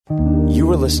You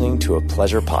are listening to a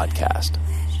Pleasure podcast.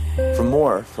 For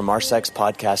more from our Sex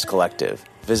Podcast Collective,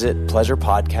 visit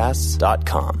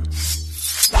pleasurepodcasts.com.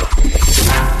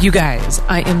 You guys,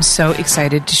 I am so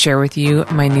excited to share with you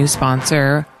my new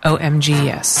sponsor,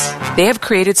 OMG. They have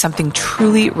created something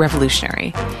truly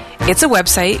revolutionary. It's a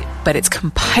website, but it's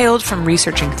compiled from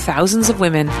researching thousands of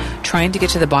women trying to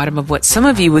get to the bottom of what some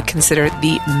of you would consider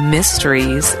the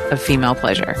mysteries of female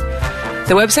pleasure.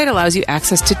 The website allows you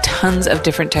access to tons of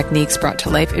different techniques brought to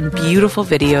life in beautiful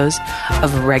videos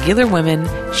of regular women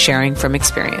sharing from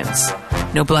experience.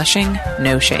 No blushing,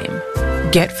 no shame.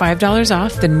 Get $5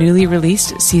 off the newly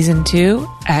released Season 2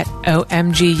 at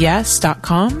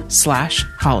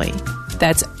omgyes.com/Holly.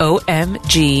 That's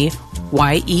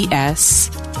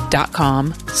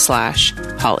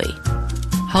omgyes.com/Holly.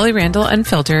 Holly Randall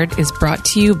Unfiltered is brought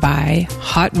to you by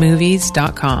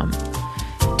hotmovies.com.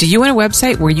 Do you want a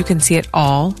website where you can see it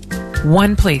all?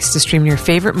 One place to stream your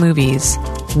favorite movies?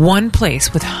 One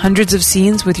place with hundreds of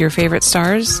scenes with your favorite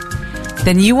stars?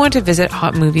 Then you want to visit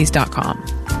hotmovies.com.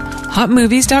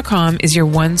 Hotmovies.com is your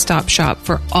one-stop shop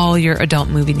for all your adult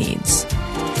movie needs.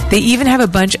 They even have a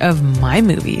bunch of my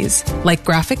movies, like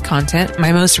Graphic Content,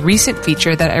 my most recent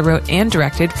feature that I wrote and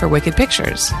directed for Wicked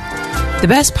Pictures. The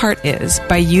best part is,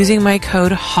 by using my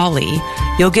code HOLLY,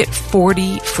 you'll get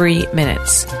 40 free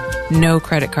minutes. No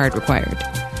credit card required.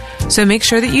 So make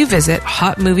sure that you visit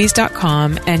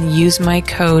hotmovies.com and use my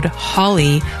code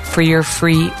HOLLY for your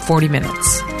free 40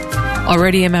 minutes.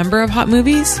 Already a member of Hot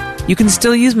Movies? You can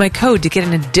still use my code to get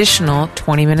an additional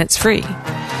 20 minutes free.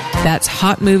 That's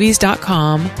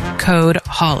hotmovies.com, code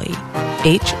HOLLY,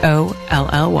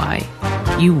 HOLLY.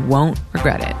 You won't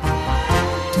regret it.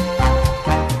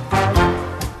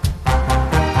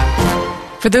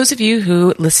 For those of you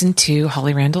who listen to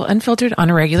Holly Randall Unfiltered on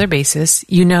a regular basis,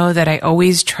 you know that I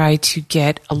always try to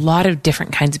get a lot of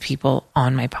different kinds of people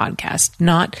on my podcast,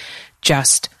 not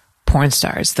just porn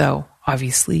stars, though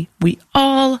obviously we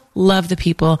all love the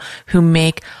people who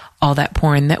make all that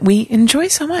porn that we enjoy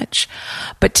so much.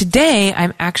 But today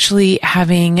I'm actually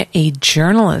having a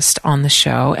journalist on the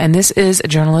show, and this is a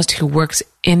journalist who works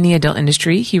in the adult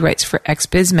industry. He writes for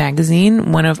XBiz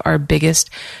magazine, one of our biggest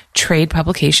trade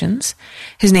publications.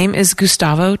 His name is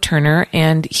Gustavo Turner,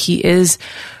 and he is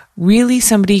really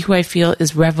somebody who I feel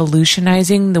is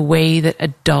revolutionizing the way that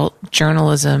adult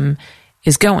journalism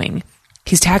is going.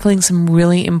 He's tackling some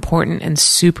really important and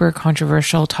super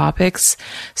controversial topics,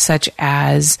 such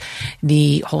as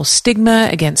the whole stigma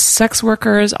against sex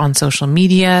workers on social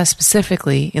media,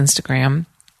 specifically Instagram,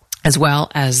 as well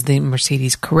as the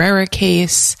Mercedes Carrera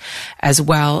case, as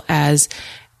well as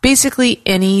basically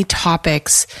any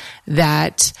topics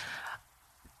that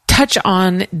touch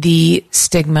on the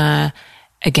stigma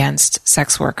against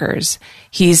sex workers.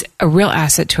 He's a real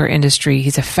asset to our industry.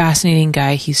 He's a fascinating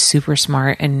guy. He's super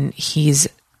smart, and he's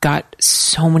got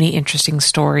so many interesting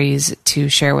stories to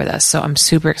share with us. So I'm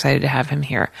super excited to have him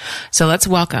here. So let's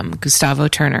welcome Gustavo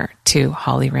Turner to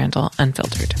Holly Randall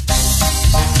Unfiltered.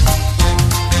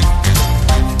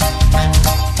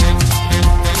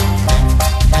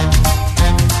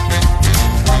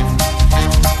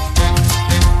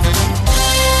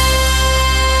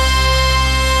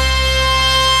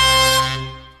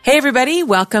 Hey everybody,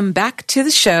 welcome back to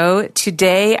the show.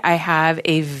 Today I have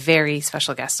a very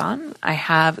special guest on. I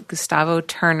have Gustavo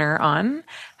Turner on.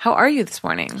 How are you this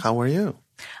morning? How are you?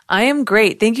 I am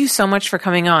great. Thank you so much for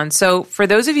coming on. So for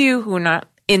those of you who are not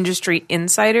industry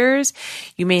insiders,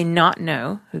 you may not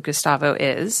know who Gustavo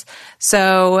is.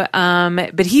 So,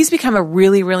 but he's become a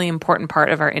really, really important part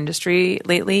of our industry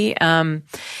lately.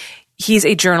 He's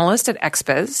a journalist at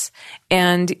XBiz,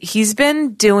 and he's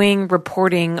been doing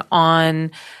reporting on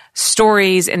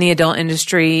stories in the adult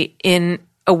industry in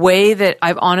a way that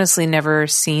I've honestly never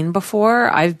seen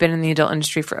before. I've been in the adult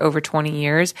industry for over 20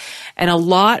 years, and a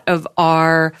lot of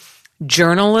our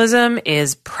journalism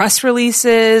is press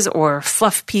releases or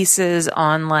fluff pieces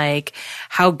on like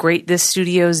how great this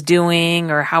studio's doing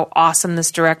or how awesome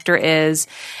this director is.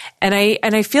 And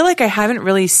I feel like I haven't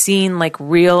really seen like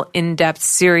real in-depth,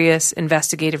 serious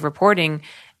investigative reporting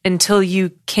until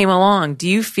you came along. Do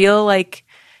you feel like,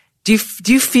 do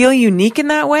you feel unique in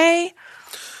that way?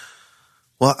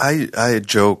 Well, I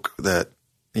joke that,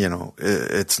 you know,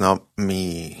 it's not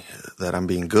me that I'm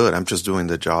being good. I'm just doing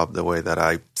the job the way that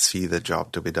I see the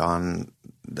job to be done,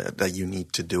 that you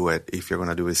need to do it if you're going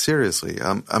to do it seriously.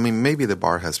 I mean, maybe the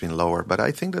bar has been lower, but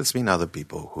I think there's been other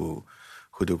people who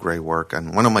do great work.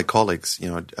 And one of my colleagues, you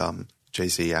know,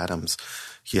 JC Adams,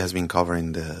 he has been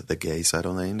covering the gay side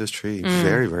of the industry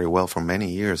very, very well for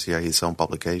many years. He had his own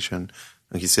publication,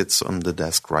 and he sits on the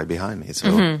desk right behind me.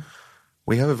 So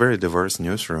we have a very diverse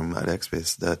newsroom at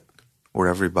XBiz where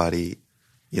everybody,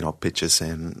 pitches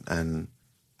in, and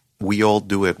we all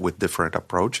do it with different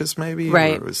approaches, maybe,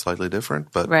 right, or slightly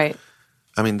different. But right.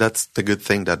 I mean, that's the good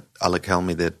thing that Alec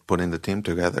Helmy did putting the team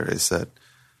together, is that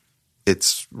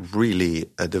it's really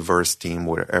a diverse team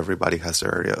where everybody has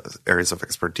their areas of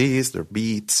expertise, their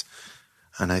beats.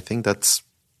 And I think that's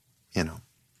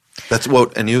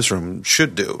what a newsroom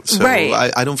should do. So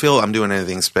right. I don't feel I'm doing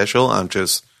anything special. I'm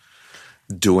just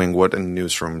doing what a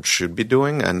newsroom should be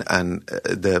doing. And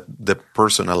the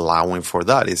person allowing for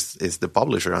that is the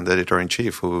publisher and the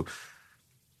editor-in-chief, who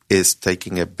is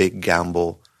taking a big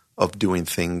gamble of doing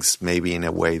things maybe in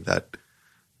a way that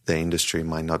the industry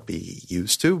might not be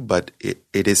used to, but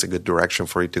it is a good direction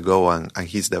for it to go. And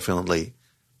he's definitely,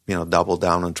 doubled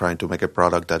down on trying to make a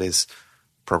product that is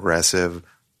progressive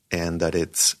and that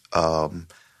it's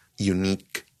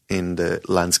unique in the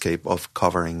landscape of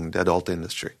covering the adult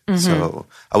industry. Mm-hmm. So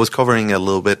I was covering not a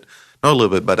little bit,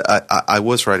 but I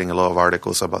was writing a lot of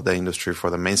articles about the industry for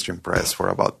the mainstream press for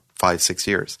about 5-6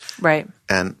 years. Right.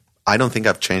 And I don't think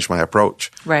I've changed my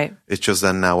approach. Right. It's just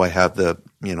that now I have the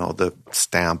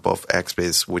stamp of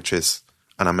XBiz, which is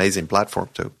an amazing platform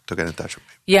to get in touch with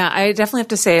me. Yeah, I definitely have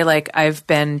to say, I've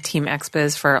been Team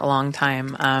XBiz for a long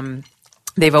time.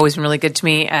 They've always been really good to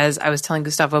me. As I was telling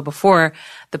Gustavo before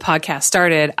the podcast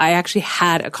started, I actually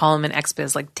had a column in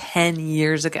XBiz 10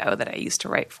 years ago that I used to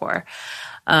write for.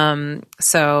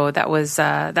 So that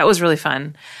was really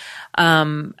fun.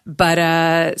 So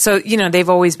they've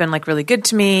always been really good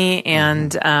to me,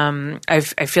 and I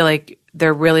feel like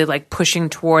they're really pushing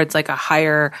towards a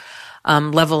higher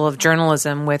level of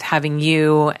journalism with having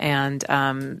you and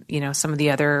some of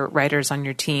the other writers on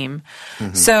your team.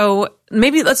 Mm-hmm. So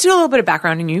maybe let's do a little bit of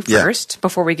background on you first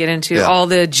before we get into all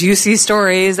the juicy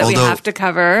stories that we have to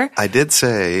cover. I did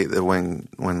say that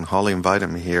when Holly invited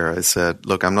me here, I said,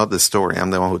 "Look, I'm not the story. I'm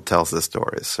the one who tells the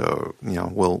story." So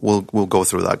we'll go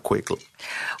through that quickly.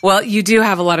 Well, you do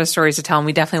have a lot of stories to tell, and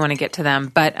we definitely want to get to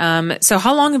them. But so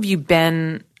how long have you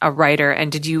been a writer,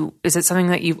 and is it something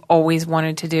that you've always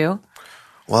wanted to do?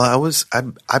 Well,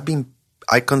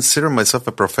 I consider myself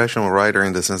a professional writer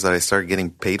in the sense that I started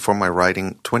getting paid for my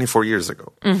writing 24 years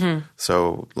ago. Mm-hmm.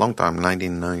 So long time,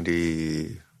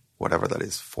 1990, whatever that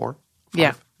is, 4? 5?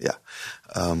 Yeah. Yeah.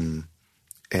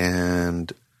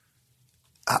 And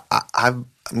I've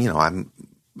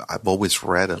always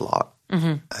read a lot.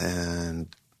 Mm-hmm. And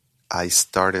I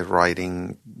started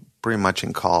writing pretty much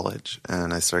in college,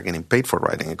 and I started getting paid for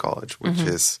writing in college, which mm-hmm.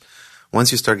 is,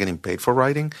 once you start getting paid for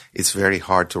writing, it's very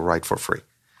hard to write for free.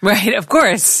 Right, of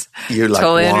course. You're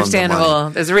totally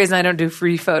understandable. There's a reason I don't do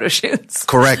free photo shoots.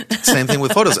 Correct. Same thing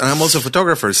with photos. And I'm also a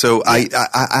photographer. So I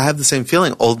have the same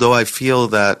feeling, although I feel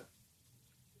that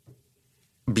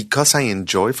because I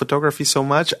enjoy photography so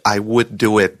much, I would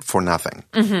do it for nothing.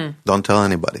 Mm-hmm. Don't tell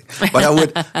anybody. But I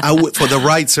would, for the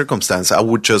right circumstance, I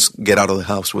would just get out of the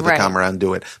house with a camera and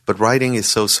do it. But writing is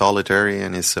so solitary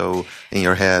and is so in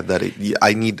your head that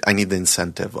I need the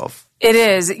incentive of. It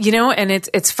is, and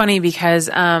it's funny because,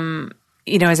 as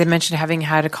I mentioned, having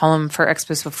had a column for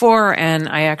XBiz before, and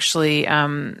I actually,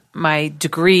 my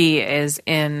degree is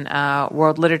in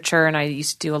world literature, and I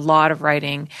used to do a lot of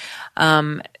writing.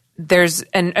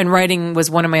 And writing was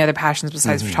one of my other passions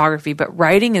besides mm-hmm. photography, but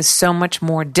writing is so much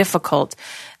more difficult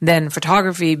than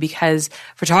photography because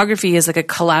photography is like a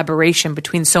collaboration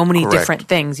between so many Correct. different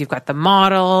things. You've got the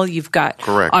model, you've got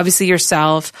Correct. obviously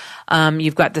yourself,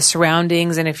 you've got the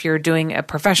surroundings, and if you're doing a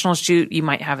professional shoot, you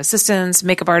might have assistants,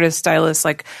 makeup artists, stylists,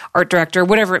 art director,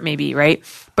 whatever it may be, right?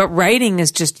 But writing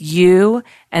is just you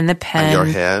and the pen and your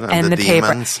head and the paper.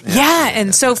 Demons.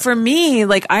 Yeah. So for me,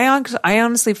 I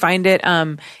honestly find it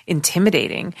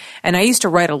intimidating. And I used to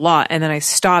write a lot, and then I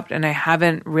stopped, and I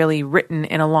haven't really written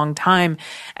in a long time.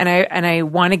 And I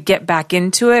want to get back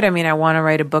into it. I mean, I want to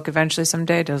write a book eventually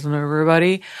someday. Doesn't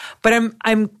everybody? But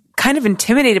I'm kind of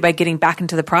intimidated by getting back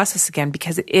into the process again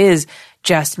because it is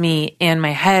just me and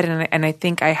my head, and I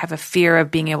think I have a fear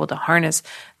of being able to harness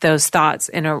those thoughts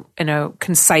in a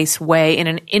concise way, in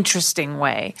an interesting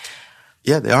way.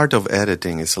 Yeah, the art of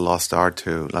editing is a lost art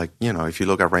too. If you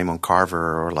look at Raymond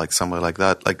Carver or somebody like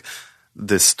that,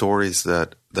 the stories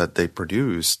that they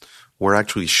produced were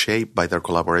actually shaped by their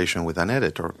collaboration with an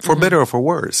editor, for mm-hmm. better or for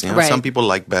worse. Right. Some people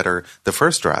like better the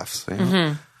first drafts.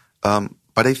 Mm-hmm.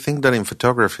 But I think that in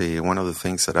photography, one of the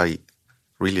things that I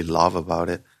really love about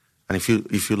it, and if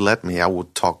you let me, I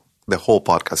would talk the whole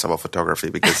podcast about photography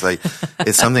because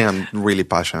it's something I'm really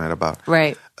passionate about.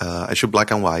 Right. I shoot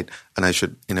black and white, and I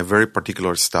shoot in a very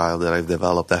particular style that I've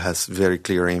developed that has very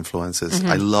clear influences.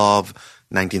 Mm-hmm. I love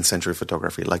 19th century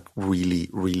photography, like really,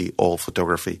 really old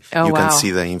photography. Oh, you wow. can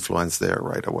see the influence there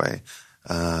right away.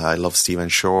 I love Stephen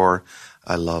Shore.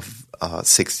 I love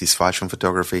 60s fashion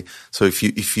photography. So if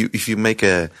you make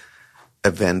a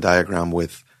Venn diagram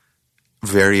with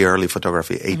very early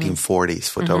photography, 1840s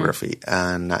photography,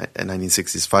 and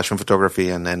 1960s fashion photography,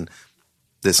 and then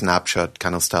the snapshot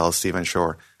kind of style of Stephen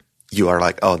Shore, you are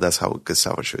like, oh, that's how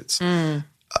Gustavo shoots.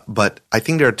 But I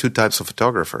think there are two types of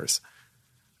photographers.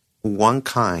 One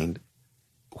kind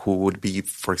who would be,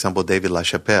 for example, David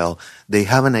LaChapelle, they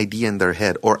have an idea in their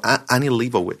head, or Annie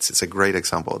Leibovitz is a great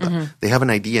example of that. They have an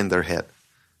idea in their head.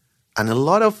 And a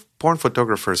lot of porn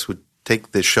photographers who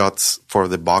take the shots for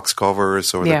the box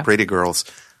covers or the pretty girls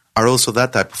are also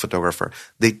that type of photographer.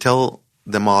 They tell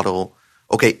the model,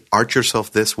 okay, arch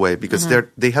yourself this way, because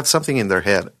they have something in their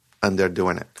head and they're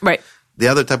doing it. Right. The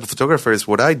other type of photographer is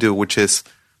what I do, which is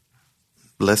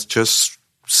let's just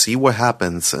see what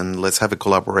happens and let's have a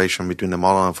collaboration between the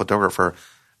model and photographer.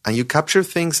 And you capture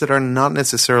things that are not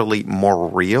necessarily more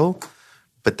real,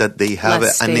 but that they have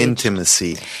an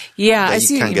intimacy that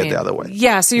you can't get the other way.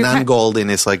 Yeah, so Nan Goldin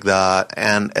is like that,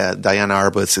 and Diane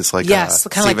Arbus is like yes,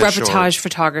 kind of like reportage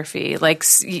photography. Like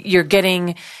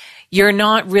you're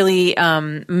not really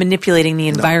manipulating the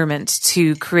environment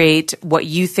to create what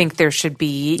you think there should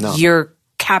be. No. You're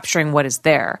capturing what is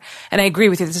there. And I agree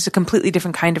with you. This is a completely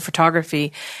different kind of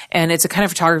photography. And it's a kind of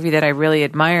photography that I really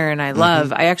admire and I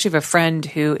love. I actually have a friend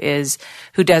who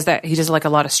does that. He does like a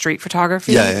lot of street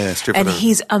photography. Yeah, street photography. And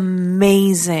he's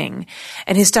amazing.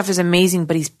 And his stuff is amazing,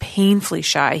 but he's painfully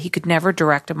shy. He could never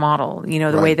direct a model,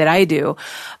 the way that I do.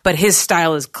 But his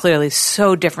style is clearly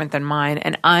so different than mine.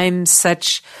 And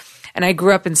and I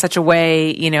grew up in such a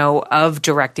way, of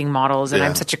directing models, and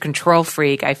I'm such a control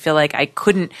freak. I feel like I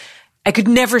could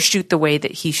never shoot the way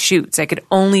that he shoots. I could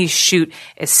only shoot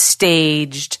a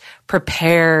staged,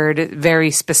 prepared,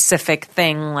 very specific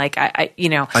thing. Like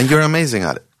And you're amazing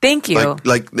at it. Thank you.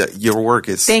 Like your work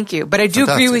is. Thank you. But I do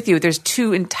agree with you. There's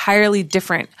two entirely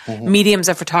different mediums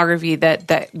of photography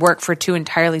that work for two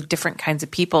entirely different kinds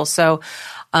of people. So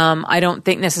I don't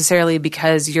think necessarily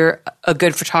because you're a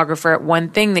good photographer at one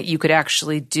thing that you could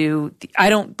actually do. I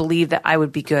don't believe that I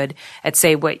would be good at,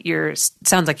 say, what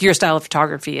sounds like your style of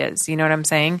photography is. You know what I'm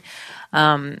saying?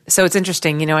 So it's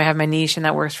interesting. I have my niche and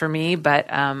that works for me, but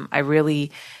I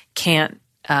really can't.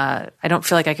 I don't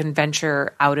feel like I can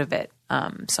venture out of it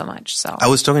so much. So I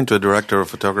was talking to a director of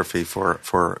photography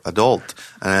for adult,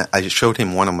 and I showed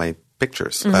him one of my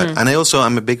pictures. And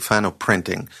I'm a big fan of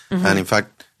printing, and in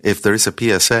fact. If there is a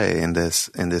PSA in this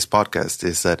podcast,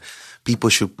 is that people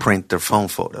should print their phone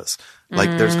photos.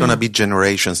 Like there's going to be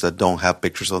generations that don't have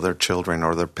pictures of their children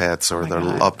or their pets or their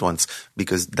loved ones,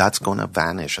 because that's going to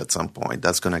vanish at some point.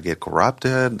 That's going to get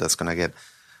corrupted. That's going to get,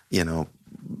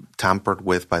 tampered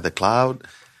with by the cloud.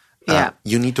 Yeah.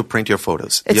 You need to print your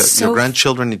photos. Your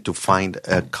grandchildren need to find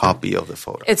a copy of the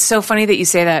photo. It's so funny that you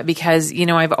say that because,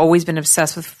 I've always been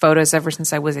obsessed with photos ever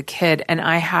since I was a kid, and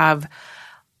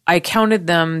I counted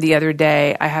them the other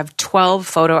day. I have 12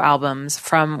 photo albums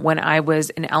from when I was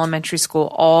in elementary school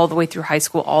all the way through high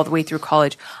school, all the way through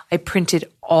college. I printed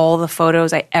all the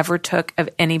photos I ever took of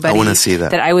anybody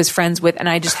that I was friends with. And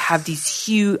I just have these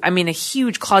a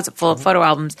huge closet full of photo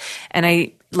albums. And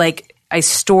I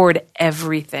stored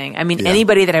everything.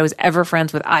 Anybody that I was ever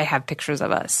friends with, I have pictures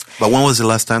of us. But when was the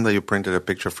last time that you printed a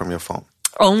picture from your phone?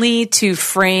 Only to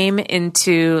frame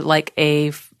into like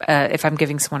if I'm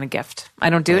giving someone a gift. I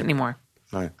don't do it anymore.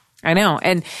 Right. I know.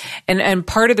 And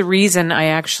part of the reason I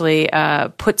actually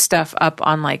put stuff up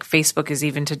on like Facebook is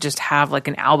even to just have like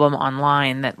an album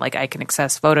online that like I can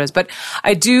access photos. But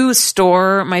I do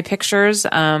store my pictures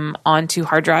onto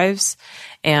hard drives,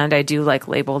 and I do like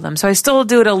label them. So I still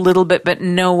do it a little bit, but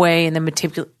no way in the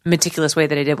meticulous way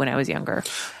that I did when I was younger.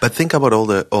 But think about all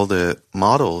the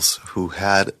models who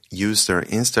had used their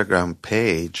Instagram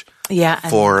page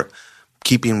for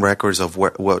keeping records of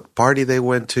what party they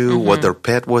went to, what their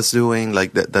pet was doing,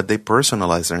 like that they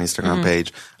personalized their Instagram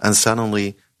page. And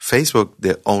suddenly Facebook,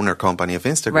 the owner company of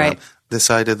Instagram,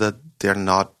 decided that they're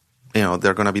not,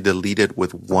 they're going to be deleted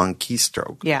with one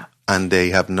keystroke. Yeah. And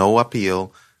they have no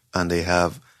appeal, and they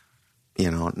have,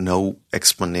 no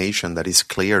explanation that is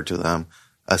clear to them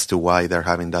as to why they're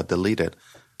having that deleted.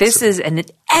 This is an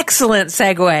excellent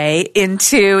segue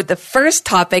into the first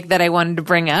topic that I wanted to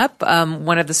bring up,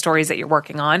 one of the stories that you're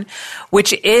working on,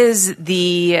 which is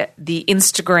the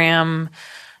Instagram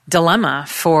dilemma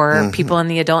for people in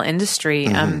the adult industry.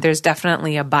 There's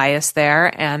definitely a bias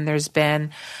there, and there's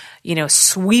been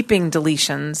sweeping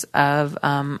deletions of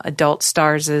adult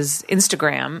stars'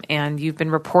 Instagram, and you've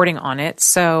been reporting on it.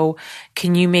 So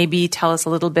can you maybe tell us a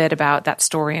little bit about that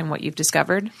story and what you've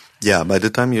discovered? Yeah, by the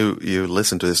time you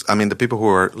listen to this, I mean, the people who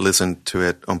are listening to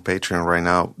it on Patreon right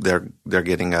now, they're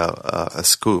getting a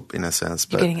scoop in a sense.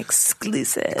 You're getting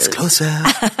exclusive. Exclusive.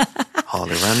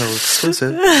 Holly Randall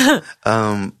exclusive.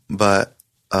 But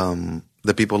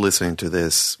the people listening to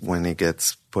this, when it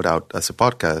gets put out as a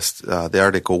podcast, the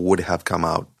article would have come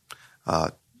out,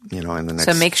 in the next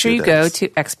So make sure you go to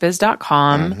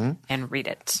xbiz.com and read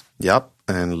it. Yep.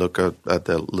 And look at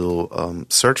the little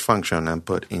search function and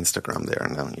put Instagram there,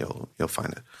 and then you'll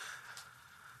find it.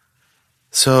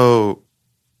 So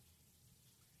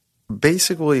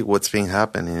basically what's been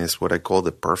happening is what I call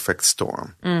the perfect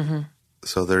storm. Mm-hmm.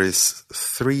 So there is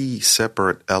 3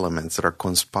 separate elements that are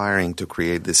conspiring to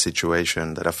create this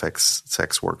situation that affects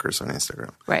sex workers on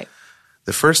Instagram. Right.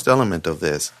 The first element of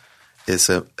this is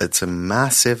it's a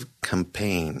massive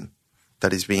campaign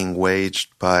that is being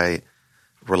waged by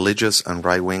religious and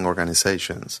right-wing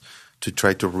organizations to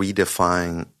try to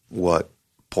redefine what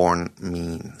porn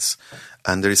means.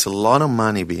 And there is a lot of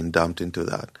money being dumped into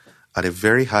that at a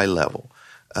very high level.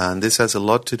 And this has a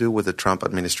lot to do with the Trump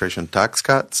administration tax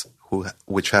cuts,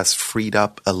 which has freed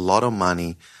up a lot of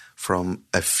money from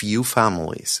a few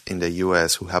families in the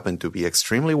U.S. who happen to be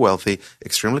extremely wealthy,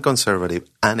 extremely conservative,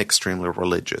 and extremely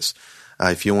religious.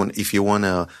 If you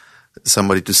want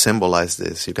somebody to symbolize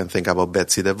this, you can think about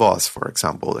Betsy DeVos, for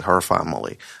example, her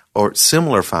family, or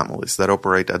similar families that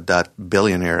operate at that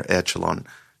billionaire echelon.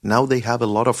 Now they have a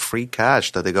lot of free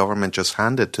cash that the government just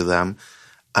handed to them,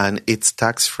 and it's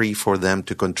tax-free for them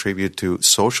to contribute to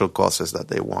social causes that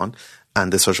they want,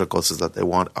 and the social causes that they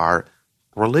want are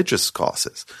religious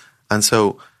causes. And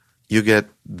so you get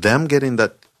them getting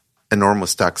that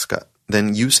enormous tax cut,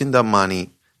 then using that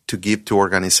money to give to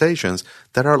organizations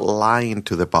that are lying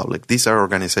to the public. These are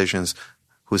organizations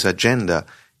whose agenda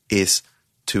is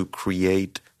to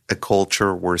create a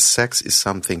culture where sex is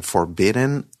something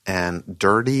forbidden and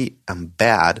dirty and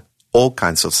bad, all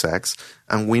kinds of sex,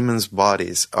 and women's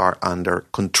bodies are under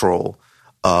control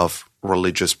of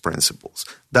religious principles.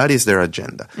 That is their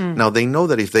agenda. Now, they know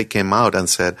that if they came out and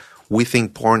said, we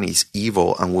think porn is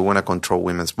evil and we want to control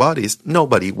women's bodies,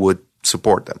 nobody would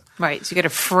support them. Right. So you got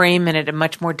to frame it in a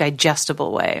much more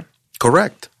digestible way.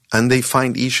 Correct. And they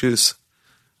find issues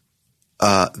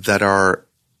that are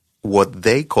what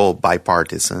they call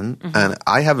bipartisan. Mm-hmm. And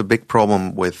I have a big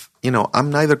problem with,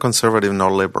 I'm neither conservative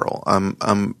nor liberal.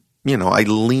 I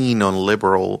lean on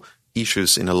liberal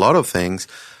issues in a lot of things,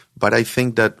 but I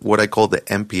think that what I call the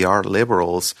NPR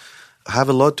liberals have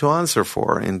a lot to answer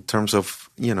for in terms of,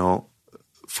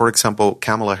 for example,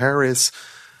 Kamala Harris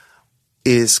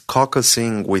is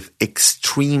caucusing with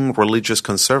extreme religious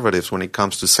conservatives when it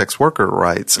comes to sex worker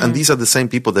rights. And these are the same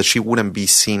people that she wouldn't be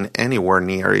seen anywhere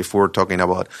near if we're talking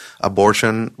about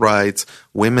abortion rights,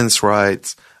 women's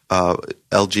rights,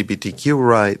 LGBTQ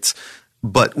rights.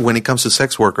 But when it comes to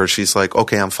sex workers, she's like,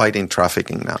 okay, I'm fighting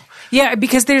trafficking now. Yeah,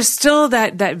 because there's still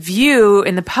that view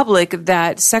in the public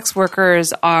that sex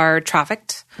workers are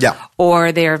trafficked. Yeah.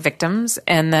 Or they are victims,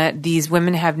 and that these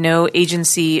women have no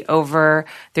agency over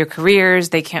their careers.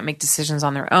 They can't make decisions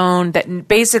on their own. That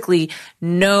basically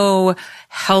no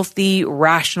healthy,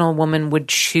 rational woman would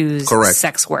choose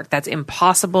sex work. That's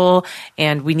impossible,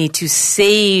 and we need to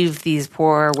save these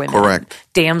poor women. Correct.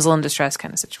 Damsel in distress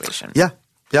kind of situation. Yeah.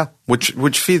 Yeah,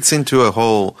 which feeds into a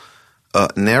whole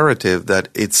narrative that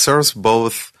it serves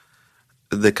both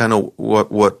the kind of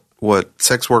what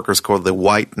sex workers call the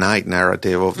white knight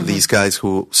narrative of these guys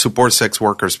who support sex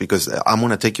workers because I'm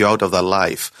going to take you out of that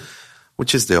life,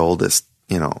 which is the oldest,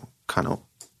 kind of,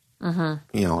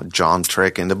 John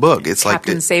trick in the book. It's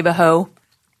Captain like Save-A-Ho.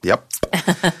 Yep.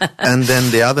 And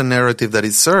then the other narrative that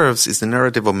it serves is the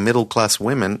narrative of middle-class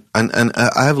women. And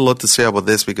I have a lot to say about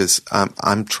this because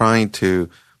I'm trying to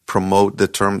promote the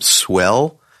term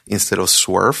swell instead of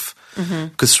swerve.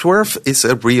 Because swerve is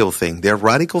a real thing. They're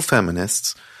radical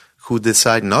feminists who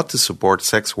decide not to support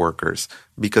sex workers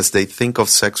because they think of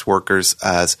sex workers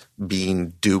as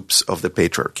being dupes of the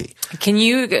patriarchy. Can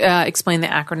you explain the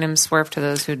acronym SWERF to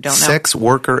those who don't know? Sex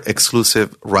worker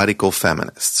exclusive radical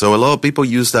feminists. So a lot of people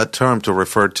use that term to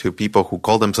refer to people who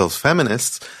call themselves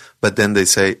feminists, but then they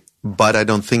say, but I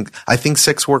think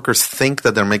sex workers think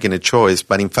that they're making a choice,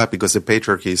 but in fact, because the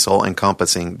patriarchy is all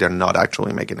encompassing, they're not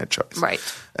actually making a choice. Right.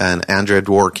 And Andrea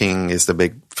Dworkin is the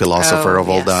big philosopher of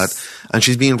all that. And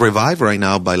she's being revived right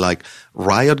now by like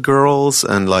Riot Girls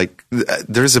and like,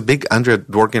 there's a big Andrea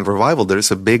Dworkin revival.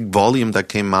 There's a big volume that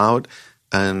came out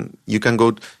and you could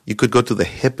go to the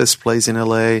hippest place in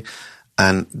LA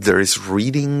And there is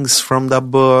readings from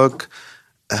that book.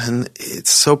 And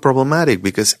it's so problematic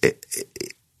because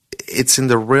it's in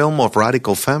the realm of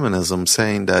radical feminism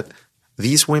saying that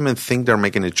these women think they're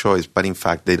making a choice, but in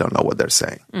fact, they don't know what they're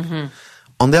saying. Mm-hmm.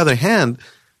 On the other hand,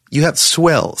 you have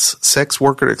swells, sex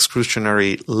worker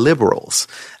exclusionary liberals,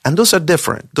 and those are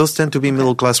different. Those tend to be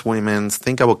middle-class women.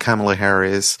 Think about Kamala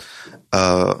Harris,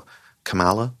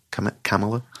 Kamala.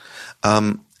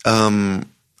 And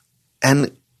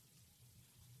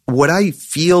what I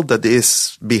feel that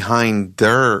is behind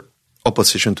their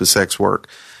opposition to sex work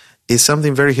is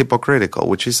something very hypocritical,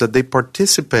 which is that they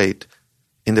participate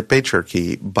in the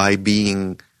patriarchy by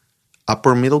being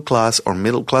upper middle class or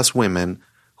middle class women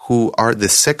who are the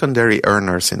secondary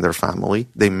earners in their family.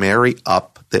 They marry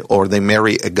up or they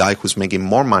marry a guy who's making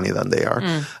more money than they are.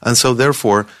 And so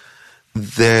therefore,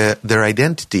 their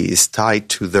identity is tied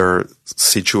to their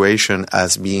situation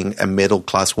as being a middle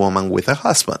class woman with a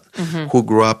husband who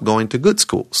grew up going to good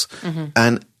schools.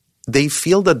 And they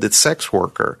feel that the sex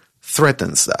worker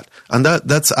threatens that. And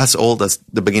that's as old as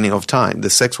the beginning of time. The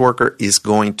sex worker is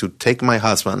going to take my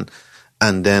husband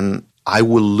and then I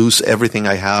will lose everything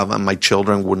I have and my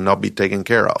children would not be taken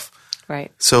care of.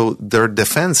 Right. So their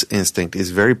defense instinct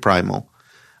is very primal.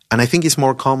 And I think it's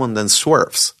more common than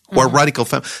swerves or radical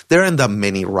there aren't that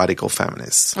many radical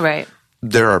feminists. Right.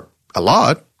 There are a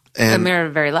lot. And they're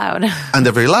very loud. And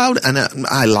they're very loud. And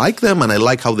I like them and I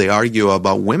like how they argue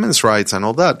about women's rights and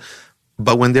all that.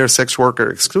 But when they're sex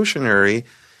worker exclusionary,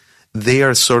 they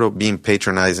are sort of being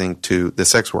patronizing to the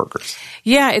sex workers.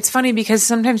 Yeah, it's funny because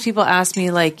sometimes people ask me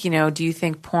like, do you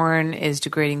think porn is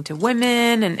degrading to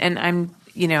women? And I'm,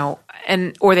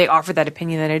 or they offer that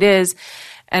opinion that it is.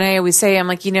 And I always say, I'm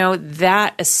like,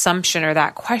 that assumption or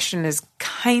that question is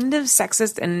kind of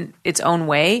sexist in its own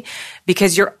way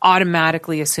because you're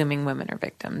automatically assuming women are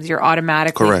victims. You're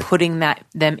automatically putting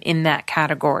them in that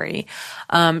category.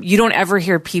 You don't ever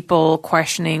hear people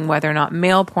questioning whether or not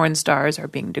male porn stars are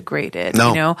being degraded.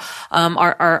 No.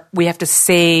 We have to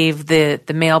save the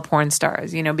male porn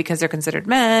stars, because they're considered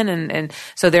men and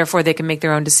so therefore they can make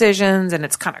their own decisions and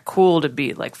it's kind of cool to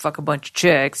be like fuck a bunch of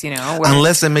chicks,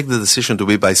 Unless they make the decision to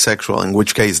be bisexual, in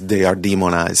which case they are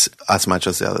demonized as much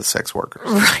as the other sex workers.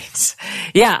 Right.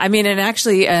 Yeah. I mean, and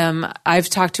actually, I've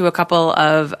talked to a couple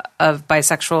of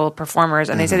bisexual performers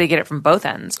and they say they get it from both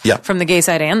ends. Yeah. From the gay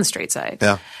side and the straight side.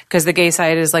 Yeah. Because the gay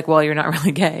side is like, well, you're not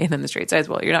really gay. And then the straight side is,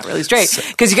 well, you're not really straight.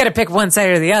 Because you got to pick one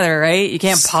side or the other, right? You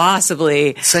can't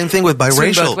possibly. Same thing with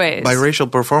biracial. Biracial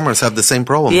performers have the same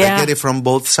problem. Yeah. They get it from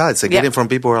both sides. They get it from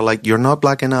people who are like, you're not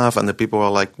black enough. And the people who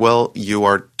are like, well, you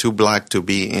are too black to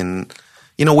be in...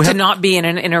 not be in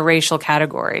an interracial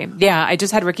category. Yeah, I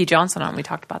just had Ricky Johnson on. We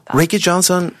talked about that. Ricky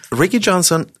Johnson,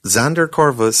 Xander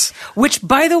Corvus. Which,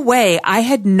 by the way, I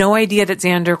had no idea that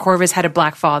Xander Corvus had a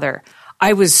black father.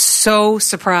 I was so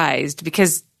surprised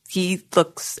because he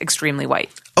looks extremely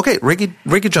white. Okay,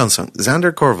 Ricky Johnson,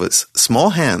 Xander Corvus, small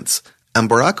hands, and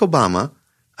Barack Obama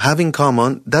have in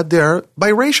common that they're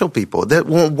biracial people. That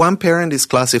one parent is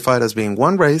classified as being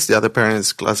one race, the other parent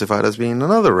is classified as being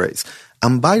another race.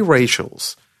 And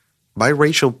biracial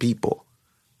people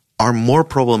are more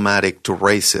problematic to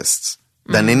racists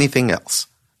than anything else.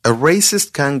 A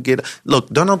racist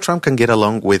Donald Trump can get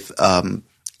along with,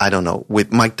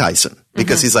 with Mike Tyson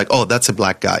because he's like, oh, that's a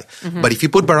black guy. But if you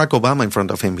put Barack Obama in front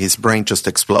of him, his brain just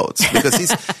explodes because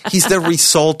he's the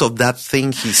result of that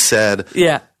thing he said.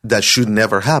 Yeah. That should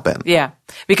never happen. Yeah.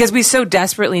 Because we so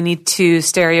desperately need to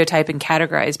stereotype and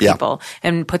categorize people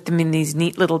and put them in these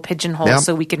neat little pigeonholes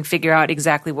so we can figure out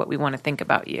exactly what we want to think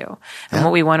about you and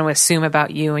what we want to assume about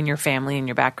you and your family and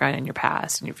your background and your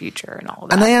past and your future and all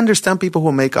of that. And I understand people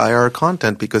who make IR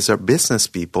content because they're business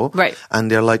people. Right.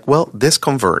 And they're like, well, this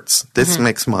converts. This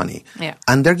makes money. Yeah.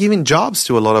 And they're giving jobs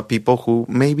to a lot of people who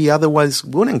maybe otherwise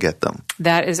wouldn't get them.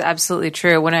 That is absolutely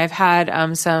true. When I've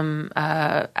had some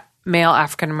male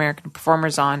African-American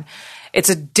performers on, it's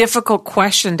a difficult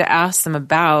question to ask them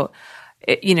about,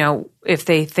 if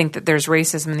they think that there's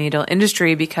racism in the adult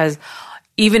industry, because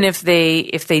even if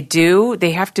they do,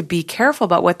 they have to be careful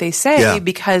about what they say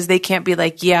because they can't be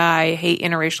like, yeah, I hate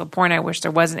interracial porn. I wish there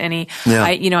wasn't any. Yeah.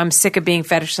 I'm sick of being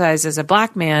fetishized as a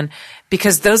black man,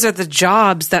 because those are the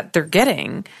jobs that they're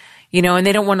getting, and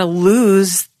they don't want to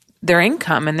lose their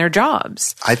income and their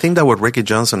jobs. I think that what Ricky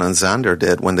Johnson and Xander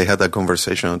did when they had that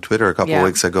conversation on Twitter a couple of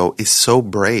weeks ago is so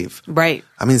brave. Right.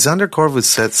 I mean, Xander Corvus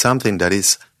said something that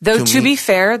is... Though, to be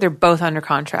fair, they're both under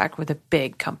contract with a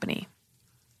big company.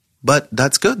 But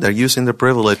that's good. They're using the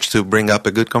privilege to bring up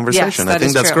a good conversation. Yes, I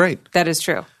think that's true. great. That is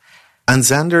true. And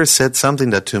Xander said something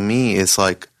that to me is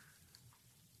like,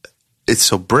 it's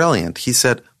so brilliant. He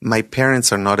said, my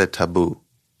parents are not a taboo.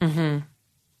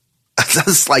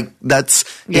 That's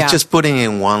it's just putting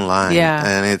in one line. Yeah.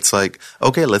 And it's like,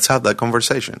 okay, let's have that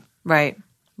conversation. Right.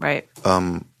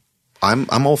 I'm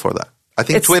all for that. I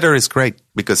think Twitter is great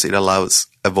because it allows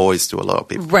a voice to a lot of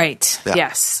people. Right. Yeah.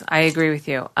 Yes, I agree with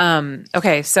you.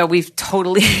 Okay, so we've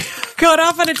totally got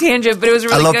off on a tangent, but it was a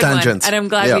really good tangents. one, and I'm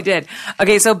glad we did.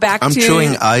 Okay, so I'm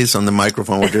chewing ice on the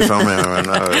microphone, which is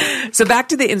So back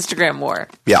to the Instagram war.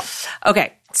 Yeah.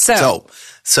 Okay, so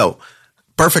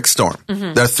perfect storm.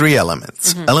 There are three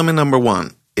elements. Element number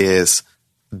one is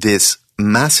this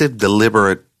massive,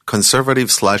 deliberate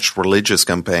conservative/religious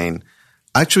campaign.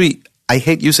 Actually, I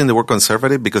hate using the word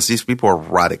conservative because these people are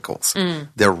radicals.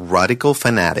 They're radical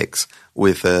fanatics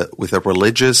with a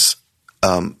religious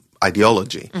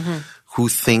ideology who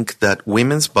think that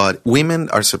women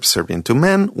are subservient to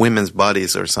men, women's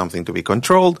bodies are something to be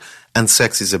controlled, and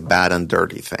sex is a bad and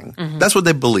dirty thing. That's what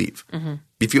they believe.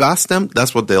 If you ask them,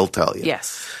 that's what they'll tell you.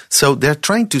 Yes. So they're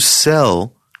trying to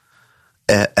sell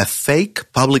a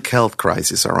fake public health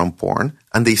crisis around porn,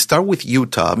 and they start with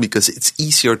Utah because it's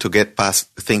easier to get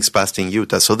things passed in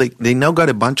Utah. So they now got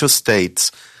a bunch of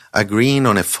states agreeing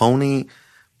on a phony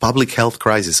public health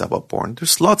crisis about porn.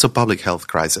 There's lots of public health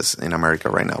crises in America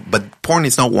right now, but porn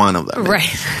is not one of them.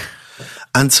 Right.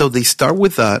 And so they start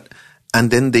with that,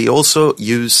 and then they also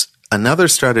use another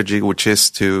strategy, which is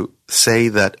to say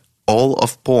that all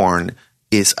of porn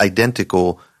is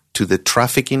identical to the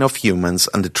trafficking of humans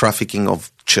and the trafficking of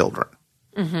children.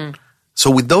 So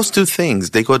with those two things,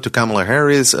 they go to Kamala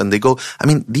Harris and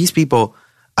these people,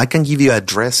 I can give you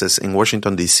addresses in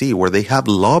Washington, D.C. where they have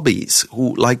lobbies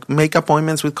who make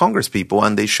appointments with Congress people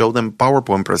and they show them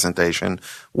PowerPoint presentation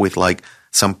with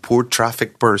some poor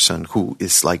trafficked person who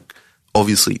is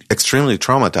obviously extremely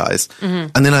traumatized.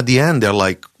 And then at the end, they're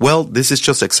like, well, this is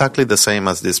just exactly the same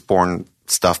as this porn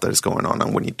stuff that is going on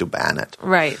and we need to ban it.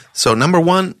 Right. So number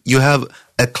one, you have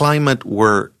a climate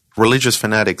where religious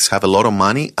fanatics have a lot of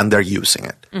money and they're using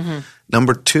it.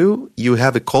 Number two, you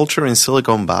have a culture in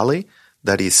Silicon Valley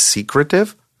that is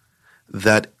secretive,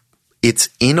 that it's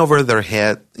in over their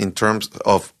head in terms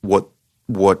of what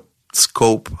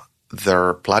scope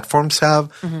their platforms have.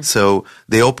 So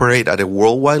they operate at a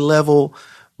worldwide level,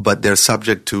 but they're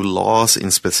subject to laws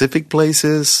in specific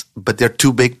places, but they're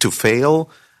too big to fail.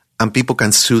 And people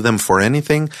can sue them for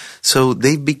anything. So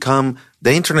they've become,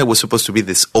 the internet was supposed to be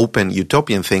this open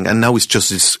utopian thing, and now it's just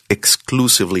this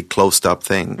exclusively closed up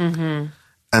thing.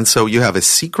 And so you have a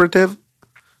secretive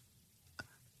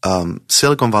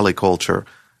Silicon Valley culture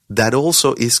that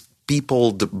also is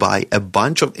peopled by a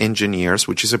bunch of engineers,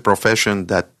 which is a profession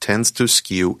that tends to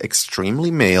skew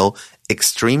extremely male,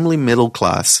 extremely middle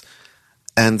class.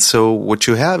 And so what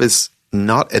you have is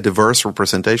not a diverse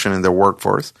representation in their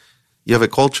workforce. You have a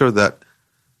culture that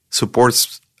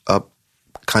supports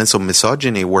kinds of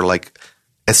misogyny where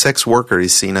a sex worker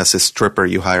is seen as a stripper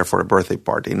you hire for a birthday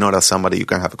party, not as somebody you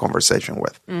can have a conversation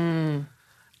with. And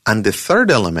the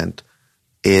third element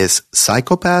is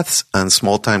psychopaths and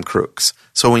small-time crooks.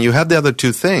 So when you have the other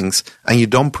two things and you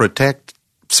don't protect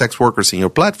sex workers in your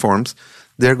platforms,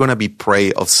 they're going to be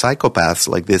prey of psychopaths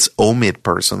like this Omid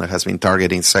person that has been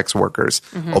targeting sex workers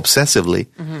obsessively,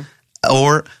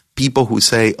 or people who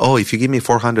say, oh, if you give me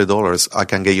 $400, I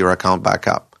can get your account back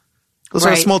up. Those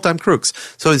are small-time crooks.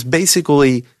 So it's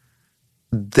basically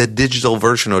the digital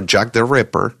version of Jack the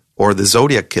Ripper or the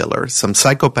Zodiac Killer, some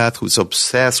psychopath who's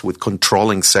obsessed with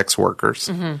controlling sex workers.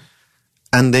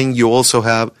 And then you also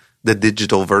have the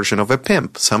digital version of a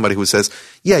pimp, somebody who says,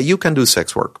 yeah, you can do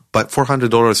sex work, but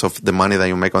 $400 of the money that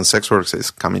you make on sex work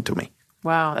is coming to me.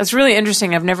 Wow. That's really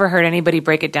interesting. I've never heard anybody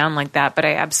break it down like that, but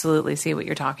I absolutely see what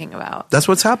you're talking about. That's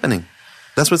what's happening.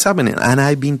 And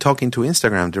I've been talking to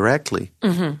Instagram directly.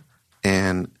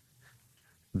 And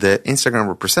the Instagram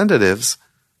representatives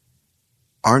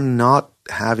are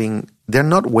they're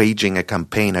not waging a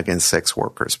campaign against sex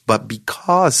workers, but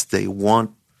because they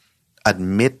won't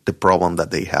admit the problem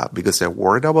that they have, because they're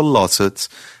worried about lawsuits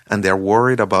and they're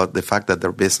worried about the fact that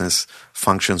their business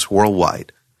functions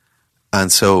worldwide.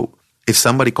 And so if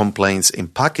somebody complains in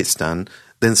Pakistan,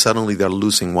 then suddenly they're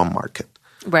losing one market.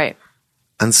 Right.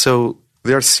 And so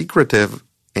they're secretive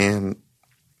and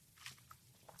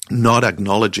not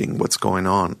acknowledging what's going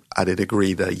on at a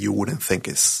degree that you wouldn't think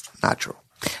is natural.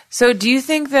 So do you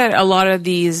think that a lot of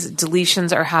these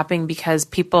deletions are happening because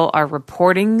people are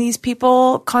reporting these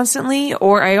people constantly?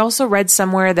 Or I also read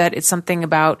somewhere that it's something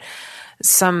about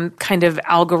some kind of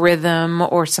algorithm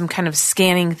or some kind of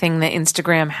scanning thing that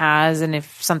Instagram has, and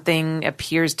if something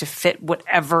appears to fit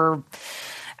whatever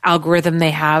algorithm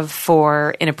they have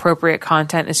for inappropriate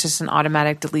content, it's just an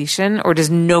automatic deletion? Or does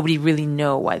nobody really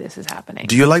know why this is happening?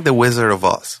 Do you like The Wizard of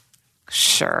Oz?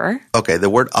 Sure. Okay, the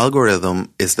word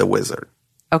algorithm is the wizard.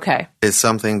 Okay. It's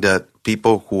something that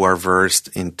people who are versed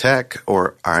in tech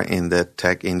or are in the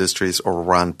tech industries or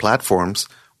run platforms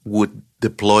would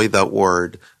deploy that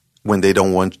word when they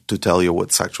don't want to tell you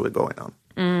what's actually going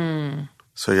on.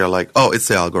 So you're like, oh, it's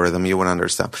the algorithm. You won't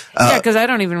understand. Yeah, because I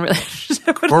don't even really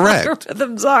understand what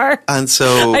algorithms are. And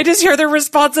so I just hear they're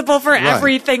responsible for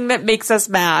everything that makes us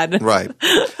mad. Right.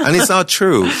 And it's not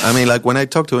true. I mean, like when I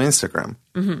talk to Instagram,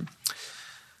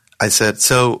 I said,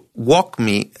 so walk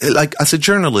me, like as a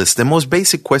journalist, the most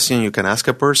basic question you can ask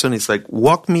a person is like,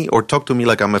 walk me or talk to me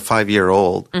like I'm a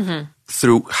 5-year-old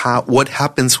through what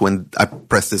happens when I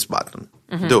press this button.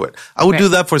 Do it. I would do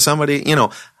that for somebody,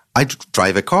 I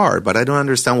drive a car, but I don't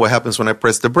understand what happens when I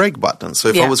press the brake button. So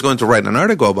if I was going to write an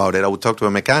article about it, I would talk to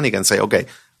a mechanic and say, okay,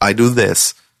 I do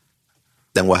this.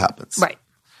 Then what happens? Right.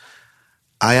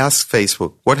 I asked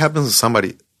Facebook, what happens if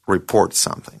somebody reports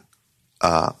something?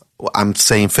 I'm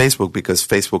saying Facebook because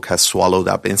Facebook has swallowed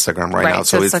up Instagram right now.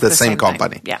 So it's like the same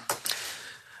company. Yeah.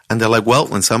 And they're like, well,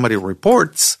 when somebody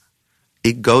reports,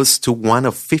 it goes to one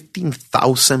of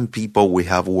 15,000 people we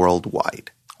have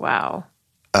worldwide. Wow.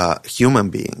 Human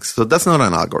beings. So that's not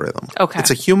an algorithm. Okay. It's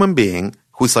a human being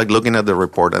who's like looking at the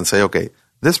report and say, okay,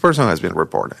 this person has been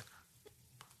reported.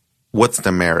 What's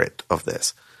the merit of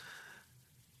this?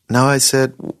 Now I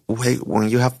said, wait, when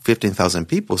you have 15,000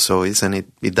 people, so doesn't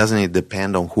it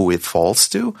depend on who it falls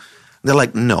to? They're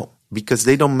like, no, because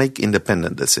they don't make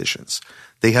independent decisions.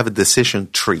 They have a decision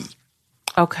tree.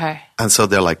 Okay. And so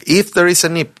they're like, if there is a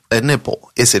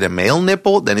nipple, is it a male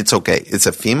nipple? Then it's okay. It's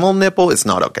a female nipple? It's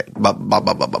not okay.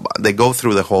 They go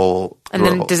through the whole... And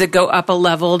then does it go up a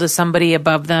level to somebody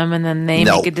above them and then they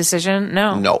make a decision?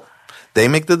 No. They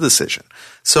make the decision.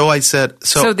 So I said...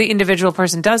 So the individual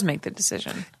person does make the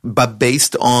decision. But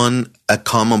based on a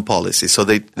common policy. So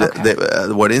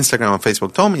what Instagram and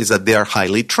Facebook told me is that they are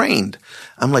highly trained.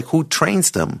 I'm like, who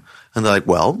trains them? And they're like,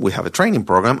 well, we have a training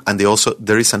program, and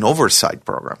there is an oversight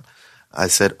program. I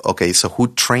said, okay, so who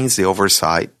trains the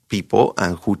oversight people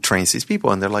and who trains these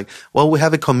people? And they're like, well, we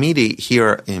have a committee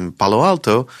here in Palo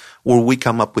Alto where we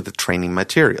come up with the training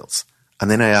materials.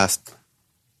 And then I asked,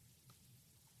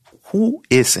 who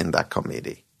is in that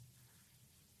committee?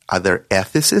 Are there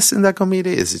ethicists in that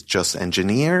committee? Is it just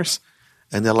engineers?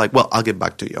 And they're like, well, I'll get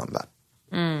back to you on that.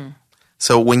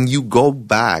 So when you go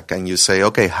back and you say,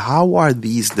 okay, how are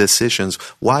these decisions?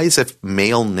 Why is a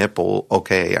male nipple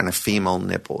okay and a female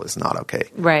nipple is not okay?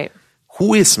 Right.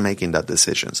 Who is making that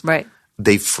decisions? Right.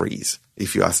 They freeze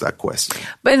if you ask that question.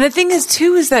 But the thing is,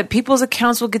 too, is that people's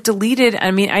accounts will get deleted.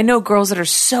 I mean, I know girls that are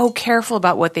so careful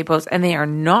about what they post, and they are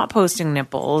not posting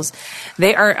nipples.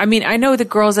 I know the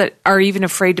girls that are even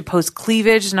afraid to post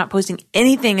cleavage, not posting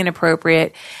anything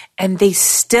inappropriate, and they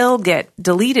still get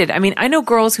deleted. I mean, I know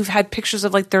girls who've had pictures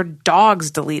of, like, their dogs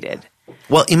deleted.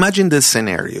 Well, imagine this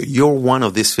scenario. You're one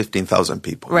of these 15,000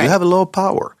 people. Right. You have a lot of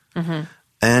power.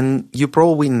 And you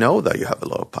probably know that you have a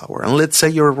lot of power. And let's say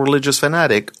you're a religious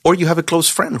fanatic, or you have a close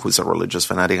friend who's a religious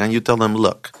fanatic, and you tell them,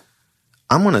 look,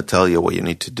 I'm going to tell you what you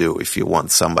need to do if you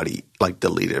want somebody like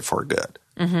deleted for good.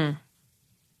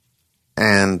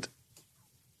 And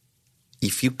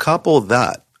if you couple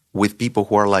that with people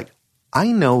who are like,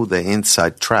 I know the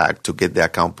inside track to get the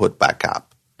account put back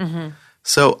up.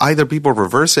 So either people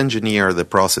reverse engineer the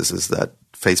processes that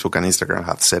Facebook and Instagram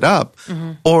have set up,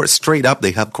 or straight up they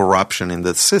have corruption in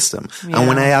the system. Yeah. And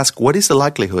when I ask, what is the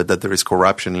likelihood that there is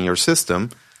corruption in your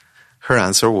system? Her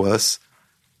answer was,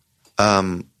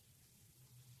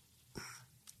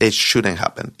 it shouldn't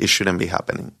happen. It shouldn't be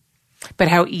happening. But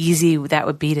how easy that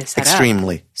would be to set up.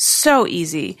 Extremely. So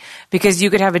easy. Because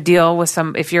you could have a deal with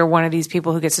if you're one of these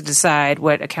people who gets to decide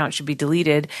what account should be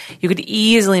deleted, you could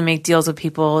easily make deals with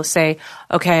people, say,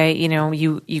 okay,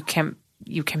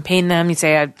 you campaign them, you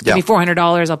say, give me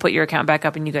 $400, I'll put your account back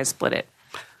up, and you guys split it.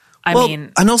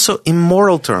 And also in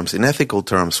moral terms, in ethical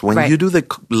terms, when you do the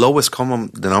lowest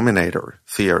common denominator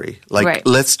theory,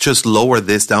 let's just lower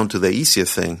this down to the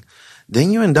easiest thing, then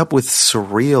you end up with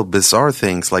surreal, bizarre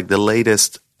things like the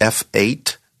latest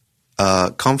F8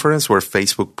 conference where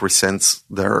Facebook presents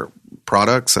their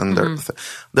products and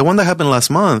the one that happened last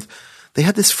month. They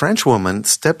had this French woman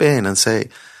step in and say,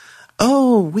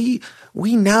 oh, we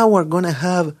now are going to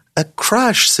have a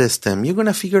crush system. You're going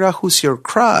to figure out who's your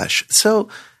crush. So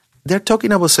they're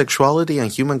talking about sexuality and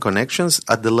human connections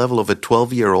at the level of a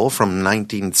 12-year-old from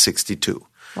 1962.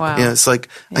 Wow. It's like,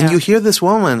 and you hear this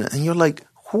woman and you're like,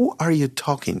 who are you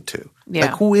talking to? Yeah.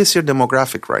 Like, who is your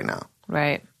demographic right now?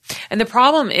 Right. And the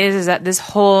problem is that this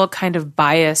whole kind of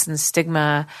bias and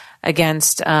stigma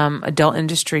against adult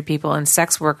industry people and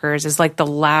sex workers is like the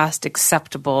last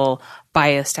acceptable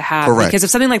bias to have. Correct. Because if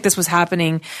something like this was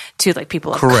happening to like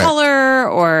people of Correct. color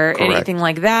or Correct. anything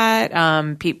like that,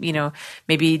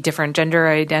 maybe different gender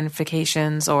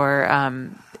identifications,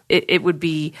 or it would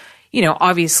be,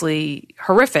 obviously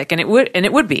horrific, and it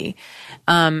would be.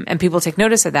 And people take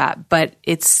notice of that, but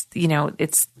it's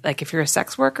like if you're a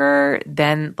sex worker,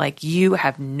 then like you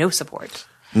have no support.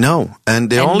 No, and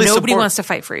nobody wants to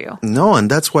fight for you. No,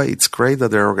 and that's why it's great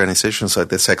that there are organizations like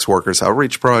the Sex Workers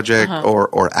Outreach Project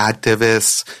or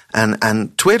activists,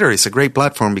 and Twitter is a great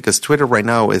platform because Twitter right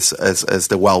now is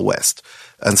the Wild West,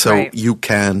 and so you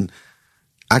can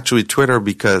actually Twitter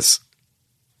because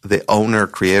the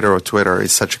creator of Twitter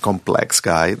is such a complex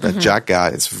guy. That Jack guy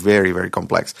is very, very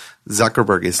complex.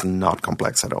 Zuckerberg is not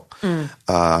complex at all.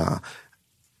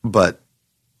 But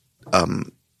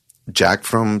Jack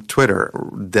from Twitter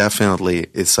definitely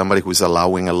is somebody who's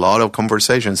allowing a lot of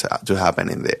conversations to happen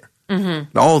in there. On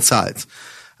all sides.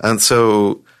 And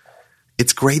so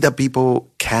it's great that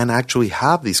people can actually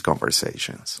have these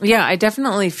conversations. Yeah, I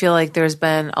definitely feel like there's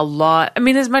been a lot. I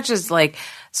mean, as much as like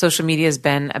social media has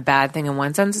been a bad thing in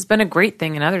one sense, it's been a great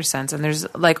thing in another sense. And there's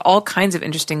like all kinds of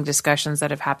interesting discussions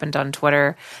that have happened on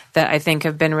Twitter that I think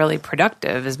have been really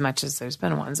productive, as much as there's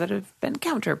been ones that have been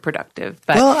counterproductive.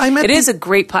 But it is a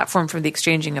great platform for the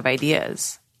exchanging of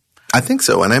ideas. I think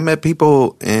so. And I met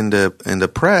people in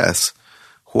the press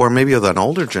who are maybe of an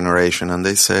older generation, and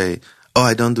they say, "Oh,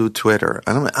 I don't do Twitter."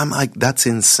 And I'm like, that's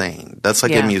insane. That's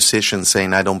like a musician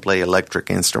saying, "I don't play electric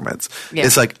instruments." Yeah.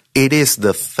 It's like, it is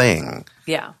the thing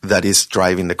that is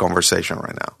driving the conversation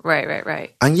right now.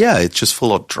 Right. And yeah, it's just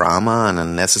full of drama and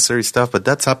unnecessary stuff, but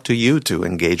that's up to you to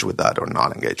engage with that or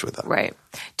not engage with that. Right.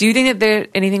 Do you think that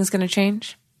anything's going to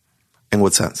change? In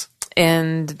what sense?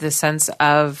 In the sense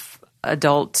of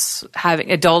adult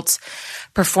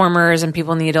performers and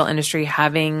people in the adult industry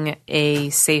having a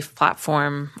safe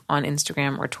platform on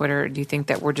Instagram or Twitter. Do you think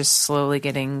that we're just slowly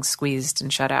getting squeezed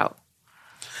and shut out?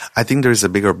 I think there's a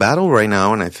bigger battle right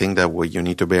now, and I think that what you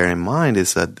need to bear in mind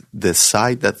is that the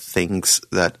side that thinks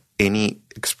that any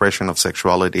expression of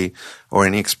sexuality or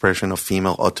any expression of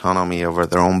female autonomy over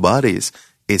their own bodies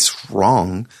is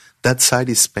wrong, that side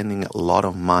is spending a lot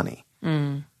of money.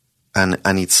 And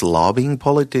it's lobbying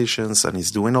politicians, and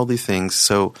it's doing all these things.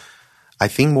 So I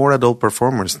think more adult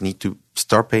performers need to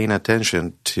start paying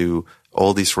attention to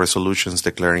all these resolutions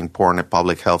declaring porn a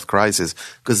public health crisis,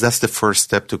 because that's the first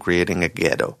step to creating a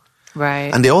ghetto.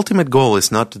 Right. And the ultimate goal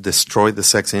is not to destroy the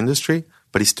sex industry,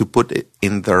 but is to put it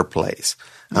in their place.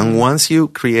 And once you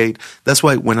create, that's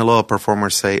why when a lot of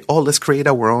performers say, "Oh, let's create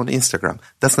our own Instagram,"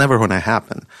 that's never going to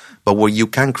happen. But what you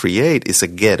can create is a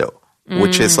ghetto,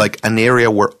 which is like an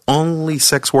area where only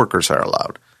sex workers are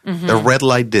allowed. The red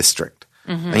light district.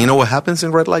 And you know what happens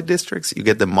in red light districts? You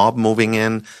get the mob moving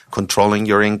in, controlling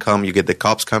your income. You get the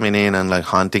cops coming in and like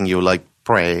hunting you like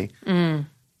prey.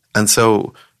 And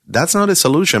so that's not a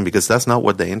solution, because that's not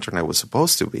what the internet was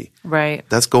supposed to be. Right.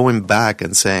 That's going back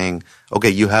and saying, okay,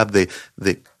 you have the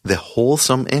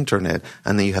wholesome internet,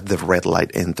 and then you have the red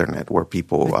light internet where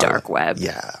people the dark web.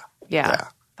 Yeah.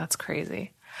 That's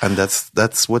crazy. And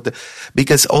that's what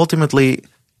because ultimately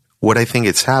what I think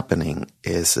is happening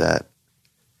is that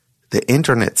the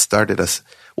internet started as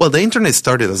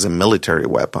a military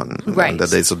weapon in the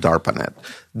days of DARPANET.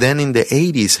 Then in the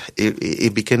 80s,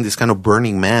 it became this kind of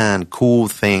Burning Man cool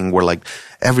thing where like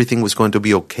everything was going to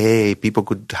be okay. People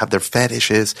could have their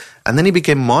fetishes. And then it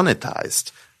became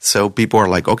monetized. So people are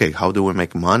like, okay, how do we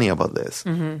make money about this?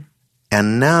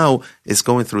 And now it's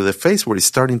going through the phase where it's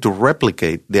starting to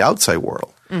replicate the outside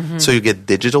world. So you get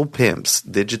digital pimps,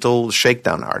 digital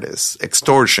shakedown artists,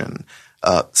 extortion,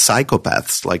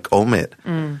 psychopaths like Omid.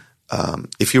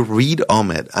 If you read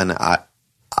Omid, and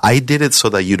I did it so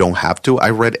that you don't have to,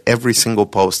 I read every single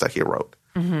post that he wrote.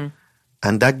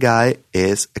 And that guy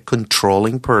is a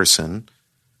controlling person.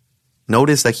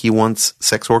 Notice that he wants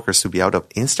sex workers to be out of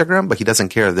Instagram, but he doesn't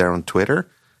care if they're on Twitter,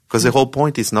 because the whole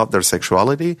point is not their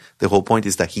sexuality. The whole point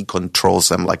is that he controls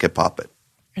them like a puppet.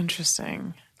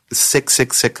 Interesting.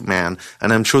 Sick man.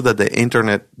 And I'm sure that the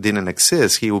internet didn't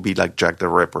exist, he would be like Jack the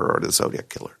Ripper or the Zodiac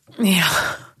Killer.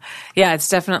 Yeah. Yeah, it's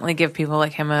definitely give people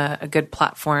like him a good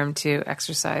platform to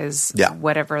exercise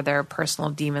whatever their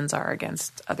personal demons are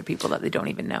against other people that they don't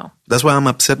even know. That's why I'm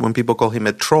upset when people call him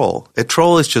a troll. A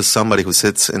troll is just somebody who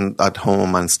sits at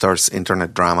home and starts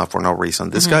internet drama for no reason.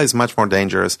 This guy is much more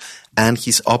dangerous, and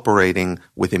he's operating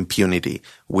with impunity,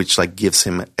 which like gives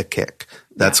him a kick.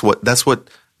 That's what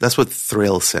That's what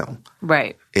thrills him.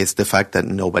 Right. It's the fact that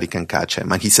nobody can catch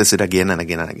him. And he says it again and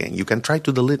again and again. You can try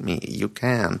to delete me. You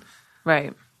can.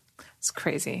 Right. It's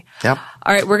crazy. Yep.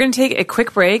 All right. We're going to take a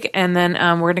quick break, and then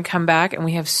we're going to come back, and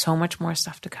we have so much more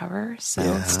stuff to cover.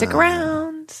 So stick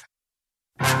around.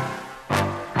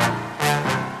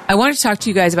 I want to talk to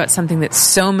you guys about something that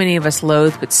so many of us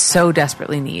loathe but so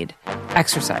desperately need: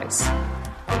 exercise.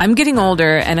 I'm getting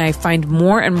older, and I find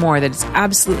more and more that it's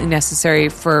absolutely necessary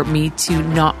for me to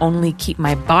not only keep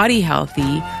my body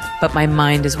healthy, but my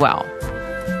mind as well.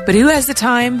 But who has the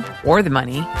time or the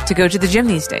money to go to the gym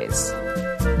these days?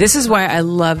 This is why I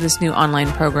love this new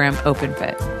online program,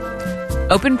 OpenFit.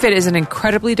 OpenFit is an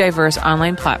incredibly diverse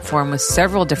online platform with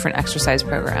several different exercise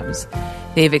programs.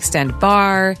 They have Extend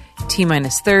Bar,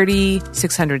 T-30,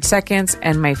 600 seconds,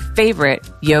 and my favorite,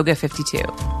 Yoga 52.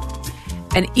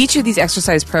 And each of these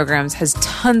exercise programs has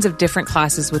tons of different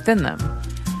classes within them.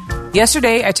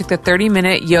 Yesterday, I took the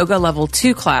 30-minute Yoga Level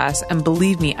 2 class, and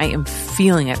believe me, I am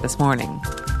feeling it this morning.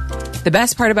 The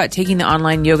best part about taking the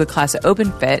online yoga class at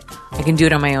OpenFit, I can do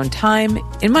it on my own time,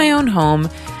 in my own home,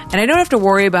 and I don't have to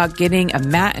worry about getting a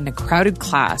mat in a crowded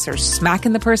class or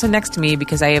smacking the person next to me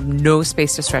because I have no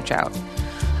space to stretch out.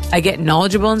 I get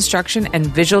knowledgeable instruction and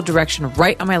visual direction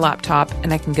right on my laptop,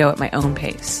 and I can go at my own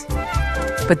pace.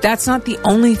 But that's not the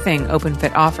only thing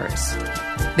OpenFit offers.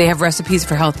 They have recipes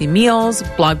for healthy meals,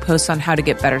 blog posts on how to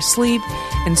get better sleep,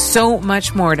 and so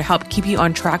much more to help keep you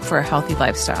on track for a healthy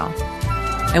lifestyle.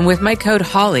 And with my code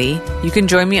HOLLY, you can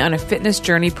join me on a fitness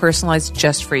journey personalized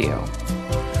just for you.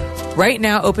 Right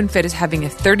now, OpenFit is having a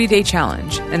 30-day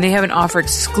challenge, and they have an offer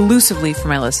exclusively for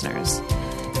my listeners.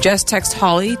 Just text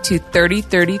HOLLY to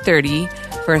 303030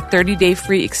 for a 30-day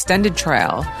free extended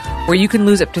trial, where you can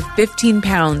lose up to 15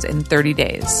 pounds in 30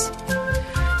 days.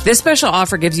 This special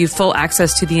offer gives you full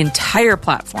access to the entire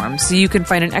platform, so you can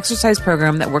find an exercise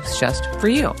program that works just for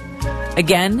you.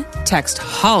 Again, text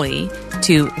HOLLY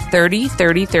to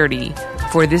 303030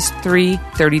 for this free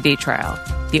 30-day trial.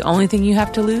 The only thing you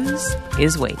have to lose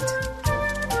is weight.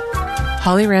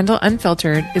 Holly Randall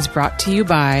Unfiltered is brought to you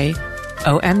by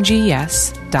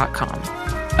OMGYes.com.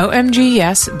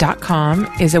 OMGYes.com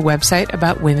is a website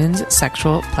about women's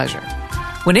sexual pleasure.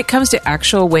 When it comes to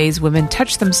actual ways women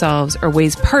touch themselves or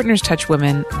ways partners touch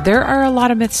women, there are a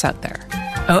lot of myths out there.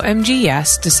 OMG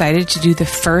Yes decided to do the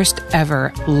first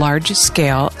ever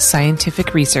large-scale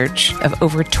scientific research of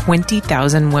over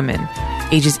 20,000 women,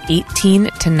 ages 18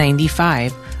 to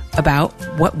 95, about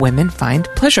what women find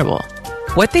pleasurable.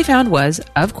 What they found was,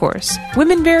 of course,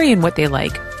 women vary in what they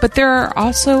like, but there are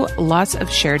also lots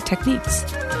of shared techniques.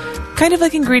 Kind of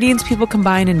like ingredients people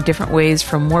combine in different ways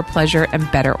for more pleasure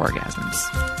and better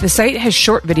orgasms. The site has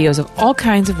short videos of all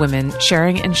kinds of women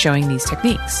sharing and showing these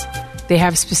techniques. They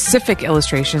have specific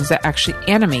illustrations that actually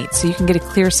animate so you can get a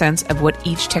clear sense of what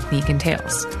each technique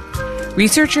entails.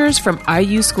 Researchers from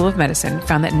IU School of Medicine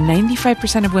found that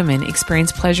 95% of women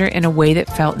experienced pleasure in a way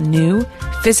that felt new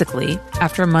physically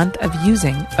after a month of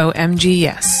using OMG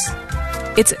Yes.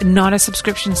 It's not a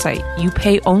subscription site. You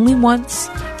pay only once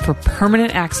for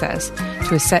permanent access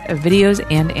to a set of videos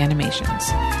and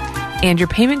animations. And your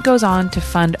payment goes on to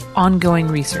fund ongoing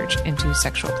research into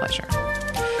sexual pleasure.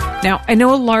 Now, I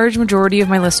know a large majority of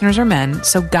my listeners are men,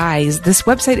 so guys, this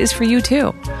website is for you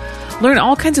too. Learn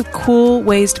all kinds of cool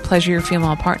ways to pleasure your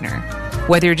female partner.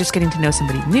 Whether you're just getting to know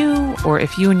somebody new, or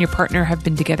if you and your partner have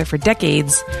been together for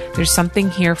decades, there's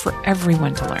something here for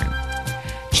everyone to learn.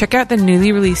 Check out the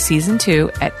newly released Season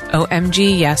 2 at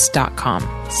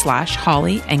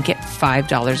omgyes.com/Holly and get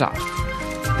 $5 off.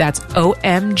 That's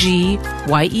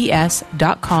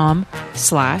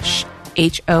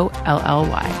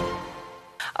omgyes.com/HOLLY.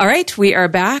 All right, we are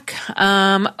back.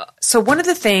 So one of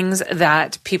the things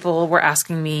that people were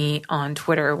asking me on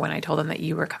Twitter when I told them that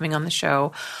you were coming on the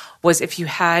show was if you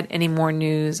had any more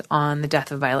news on the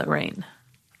death of Violet Rain.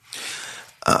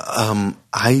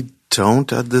 I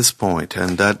don't at this point,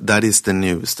 and that is the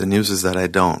news. The news is that I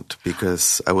don't,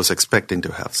 because I was expecting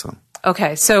to have some.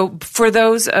 Okay, so for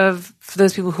those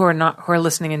people who are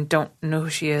listening and don't know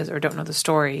who she is or don't know the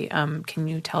story, can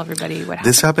you tell everybody what happened?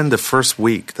 This happened the first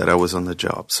week that I was on the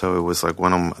job, so it was like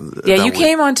one of you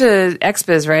came onto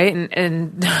XBiz, right?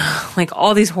 And like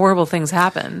all these horrible things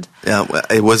happened. Yeah,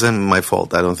 it wasn't my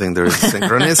fault. I don't think there is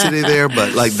synchronicity there,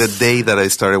 but like the day that I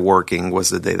started working was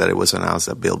the day that it was announced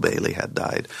that Bill Bailey had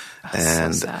died.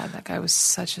 And so sad. That guy was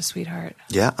such a sweetheart.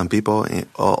 Yeah, and people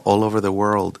all over the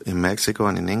world, in Mexico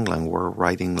and in England, were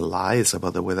writing lies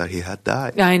about the way that he had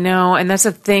died. I know, and that's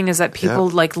the thing is that people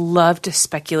love to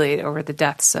speculate over the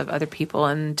deaths of other people,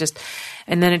 and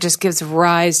And then it just gives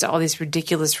rise to all these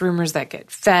ridiculous rumors that get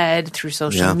fed through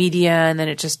social media. And then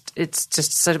it's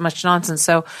just so much nonsense.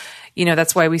 So,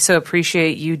 that's why we so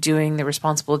appreciate you doing the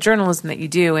responsible journalism that you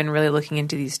do and really looking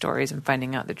into these stories and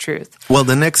finding out the truth. Well,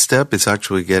 the next step is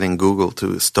actually getting Google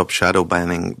to stop shadow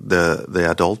banning the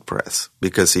adult press.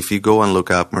 Because if you go and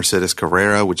look up Mercedes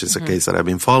Carrera, which is a case that I've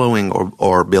been following,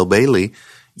 or Bill Bailey,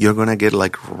 you're going to get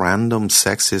like random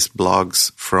sexist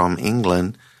blogs from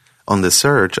England on the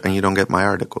search, and you don't get my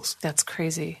articles. That's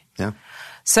crazy. Yeah.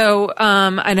 So,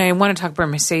 and I want to talk about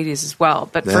Mercedes as well,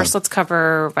 but first let's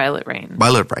cover Violet Rain.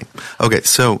 Violet Rain. Okay,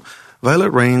 so Violet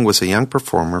Rain was a young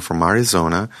performer from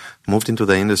Arizona, moved into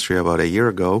the industry about a year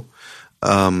ago,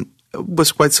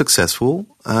 was quite successful.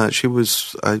 She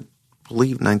was, I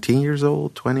believe, 19 years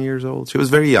old, 20 years old. She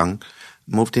was very young,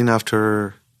 moved in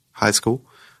after high school,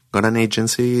 got an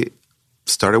agency,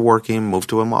 started working, moved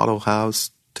to a model house.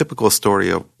 Typical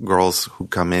story of girls who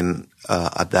come in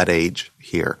at that age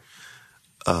here.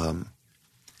 And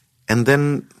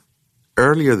then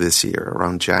earlier this year,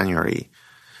 around January,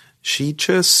 she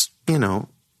just,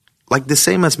 like the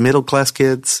same as middle-class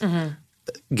kids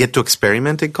get to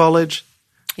experiment in college.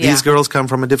 Yeah. These girls come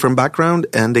from a different background,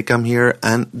 and they come here,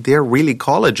 and they're really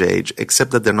college age,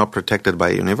 except that they're not protected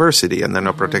by a university, and they're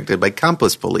not protected by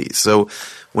campus police. So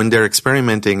when they're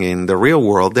experimenting in the real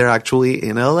world, they're actually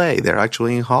in LA. They're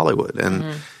actually in Hollywood.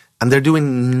 And they're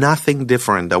doing nothing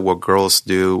different than what girls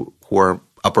do who are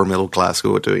upper middle class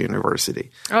who go to a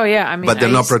university. Oh, yeah. I mean, but they're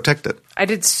not protected. I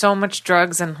did so much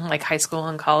drugs in like high school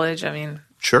and college. I mean,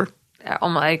 sure.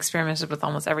 I experimented with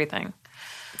almost everything.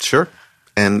 Sure.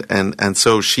 And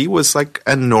so she was like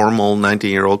a normal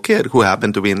 19-year-old kid who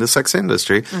happened to be in the sex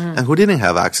industry and who didn't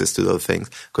have access to those things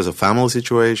because of family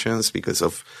situations, because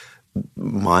of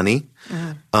money.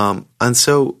 And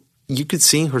so you could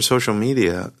see in her social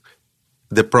media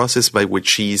the process by which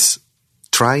she's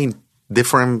trying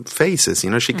different faces.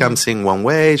 She comes in one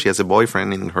way. She has a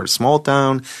boyfriend in her small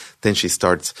town. Then she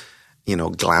starts,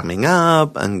 glamming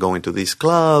up and going to these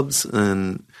clubs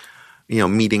and,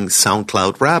 meeting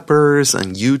SoundCloud rappers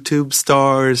and YouTube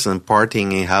stars and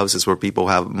partying in houses where people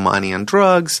have money and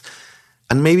drugs.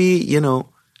 And maybe,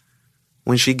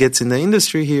 when she gets in the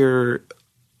industry here,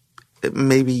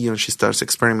 maybe, she starts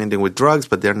experimenting with drugs,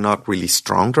 but they're not really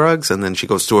strong drugs. And then she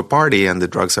goes to a party and the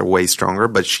drugs are way stronger,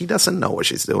 but she doesn't know what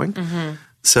she's doing.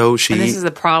 So and this is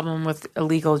the problem with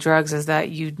illegal drugs, is that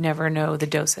you'd never know the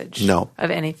dosage of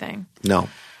anything. No.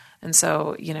 And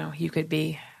so, you could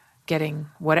be getting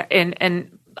what,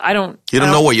 and I don't. You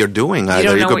don't know what you're doing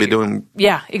either. You could be doing.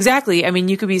 Yeah, exactly. I mean,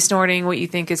 you could be snorting what you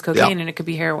think is cocaine and it could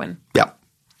be heroin. Yeah.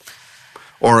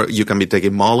 Or you can be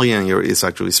taking Molly and it's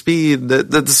actually speed.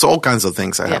 There's all kinds of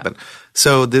things that happen.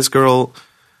 So this girl,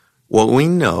 what we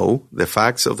know, the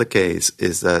facts of the case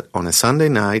is that on a Sunday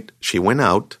night, she went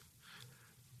out,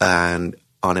 and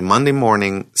on a Monday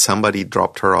morning, somebody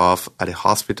dropped her off at a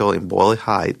hospital in Boyle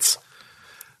Heights,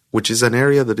 which is an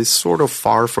area that is sort of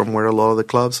far from where a lot of the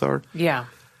clubs are. Yeah.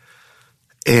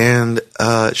 And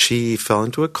she fell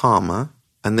into a coma.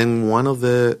 And then one of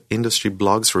the industry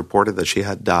blogs reported that she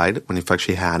had died, when in fact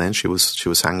she hadn't. She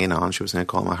was hanging on. She was in a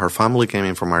coma. Her family came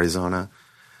in from Arizona.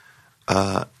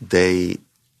 They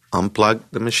unplugged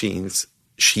the machines.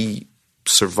 She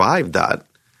survived that.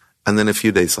 And then a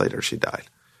few days later, she died.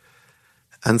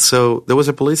 And so there was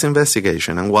a police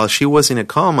investigation. And while she was in a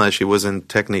coma, she wasn't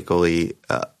technically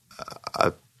a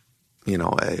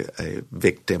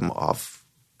victim of,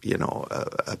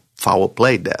 a foul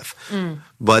play death.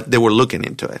 But they were looking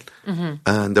into it.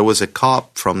 And there was a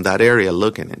cop from that area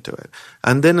looking into it.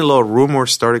 And then a lot of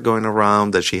rumors started going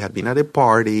around that she had been at a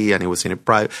party and it was it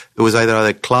was either at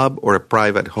a club or a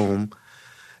private home.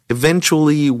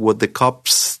 Eventually, what the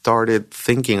cops started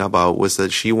thinking about was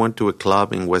that she went to a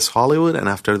club in West Hollywood, and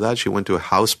after that, she went to a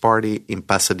house party in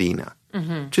Pasadena,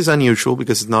 which is unusual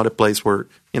because it's not a place where,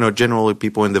 generally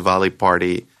people in the Valley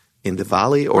party in the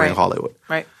Valley or in Hollywood.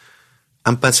 Right.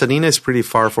 And Pasadena is pretty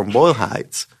far from Boyle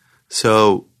Heights.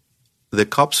 So the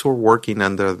cops were working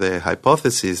under the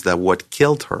hypothesis that what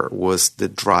killed her was the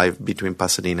drive between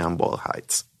Pasadena and Boyle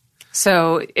Heights.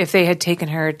 So if they had taken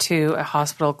her to a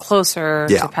hospital closer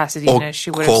to Pasadena,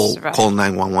 she would have survived. Call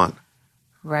 911.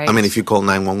 Right. I mean, if you call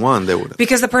 911, they would have.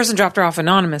 Because the person dropped her off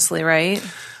anonymously, right?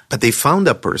 But they found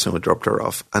that person who dropped her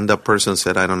off, and that person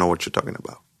said, "I don't know what you're talking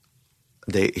about."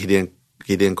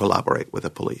 He didn't collaborate with the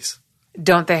police.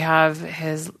 Don't they have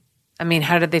his? I mean,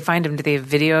 how did they find him? Did they have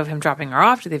video of him dropping her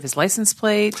off? Do they have his license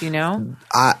plate? Do you know?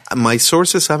 My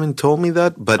sources haven't told me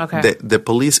that, but the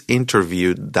police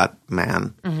interviewed that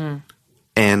man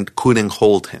and couldn't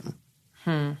hold him.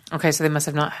 Okay, so they must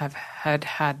have not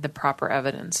had the proper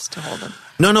evidence to hold him.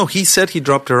 No, he said he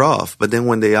dropped her off. But then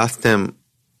when they asked him,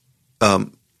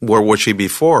 where was she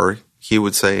before, he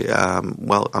would say,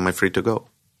 well, am I free to go?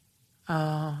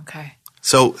 Oh, okay.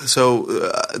 So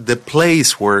the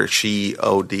place where she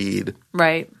OD'd,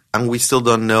 right, and we still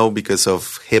don't know because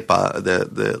of HIPAA,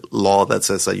 the law that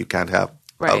says that you can't have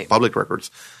public records.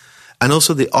 And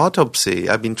also the autopsy,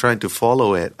 I've been trying to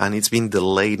follow it, and it's been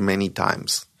delayed many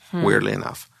times, weirdly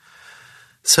enough.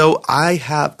 So I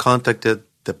have contacted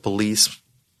the police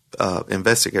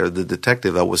investigator, the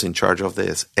detective that was in charge of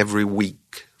this, every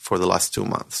week for the last 2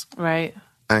 months. Right.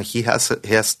 And he has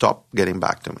stopped getting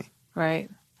back to me. Right.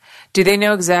 Do they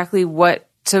know exactly what?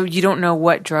 So you don't know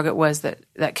what drug it was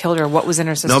that killed her? What was in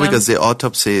her system? No, because the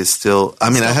autopsy is still. I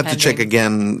mean, I have pending. to check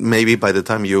again. Maybe by the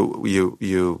time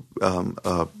you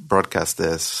broadcast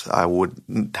this, I would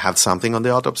have something on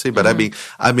the autopsy. But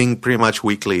I've been pretty much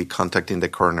weekly contacting the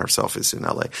coroner's office in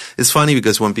LA. It's funny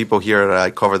because when people hear that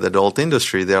I cover the adult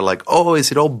industry, they're like, "Oh,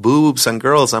 is it all boobs and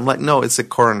girls?" I'm like, "No, it's the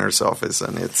coroner's office,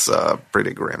 and it's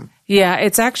pretty grim." Yeah,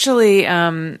 it's actually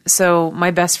so my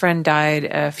best friend died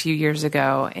a few years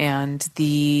ago, and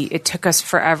it took us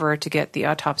forever to get the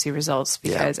autopsy results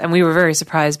and we were very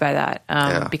surprised by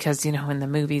that because in the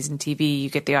movies and TV you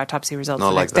get the autopsy results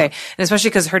the next day, and especially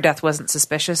because her death wasn't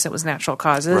suspicious, it was natural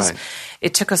causes. Right.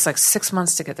 It took us like 6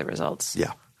 months to get the results.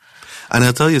 Yeah, and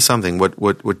I'll tell you something.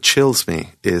 What chills me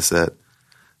is that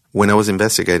when I was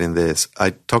investigating this,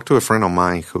 I talked to a friend of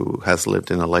mine who has lived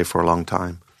in LA for a long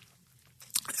time.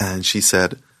 And she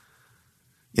said,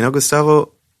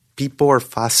 Gustavo, people are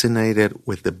fascinated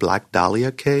with the Black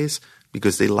Dahlia case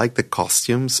because they like the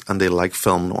costumes and they like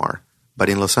film noir. But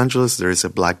in Los Angeles, there is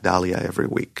a Black Dahlia every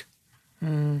week.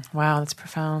 Wow, that's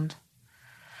profound.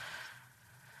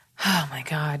 Oh, my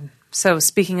God. So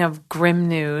speaking of grim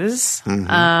news,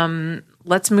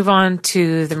 let's move on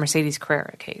to the Mercedes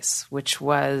Carrera case, which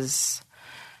was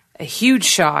a huge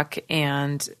shock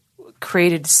and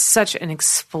created such an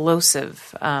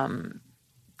explosive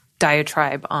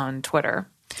diatribe on Twitter.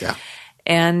 Yeah.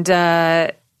 And,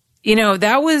 that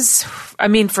was,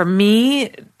 for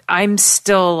me, I'm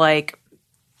still like,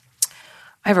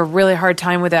 I have a really hard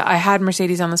time with it. I had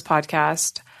Mercedes on this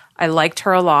podcast. I liked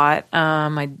her a lot.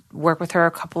 I worked with her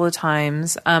a couple of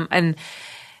times. And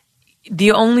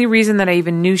the only reason that I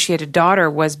even knew she had a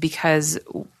daughter was because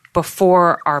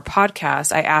before our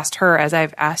podcast, I asked her, as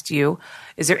I've asked you,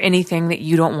 is there anything that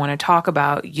you don't want to talk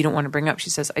about, you don't want to bring up? She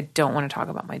says, I don't want to talk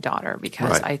about my daughter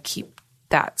because I keep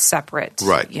that separate,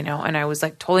 and I was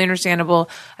like, totally understandable.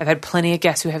 I've had plenty of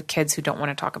guests who have kids who don't want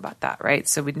to talk about that, right?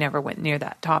 So we never went near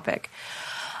that topic.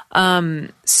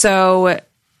 So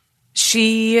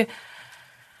she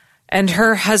and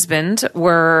her husband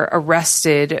were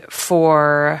arrested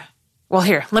for... Well,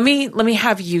 here, let me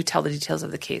have you tell the details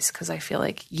of the case because I feel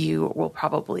like you will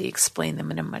probably explain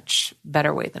them in a much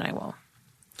better way than I will.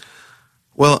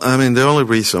 Well, the only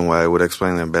reason why I would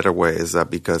explain them a better way is that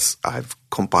because I've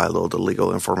compiled all the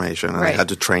legal information and I had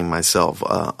to train myself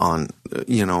on,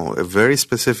 a very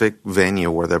specific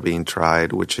venue where they're being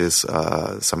tried, which is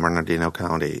San Bernardino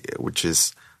County, which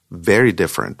is very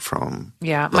different from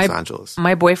Los Angeles.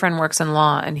 My boyfriend works in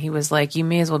law, and he was like, you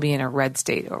may as well be in a red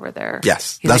state over there.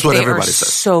 Yes, that's what everybody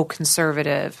says. So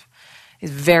conservative.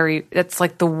 It's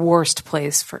like the worst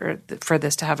place for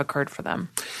this to have occurred for them.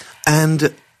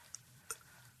 And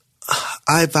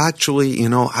I've actually,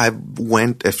 I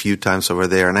went a few times over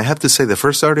there, and I have to say the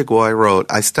first article I wrote,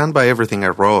 I stand by everything I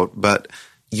wrote, but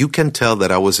you can tell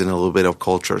that I was in a little bit of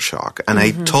culture shock. And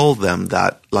I told them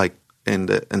that, like, in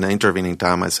the intervening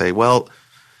time, I say, well,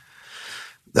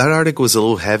 that article was a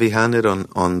little heavy-handed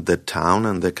on the town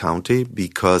and the county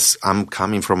because I'm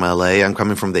coming from LA. I'm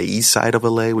coming from the east side of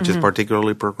LA, which is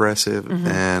particularly progressive.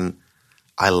 And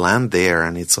I land there,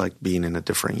 and it's like being in a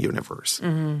different universe.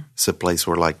 It's a place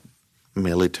where, like,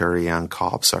 military and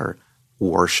cops are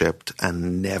worshipped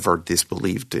and never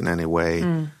disbelieved in any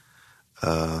way,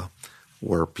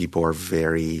 where people are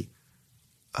very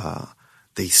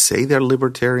they say they're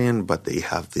libertarian, but they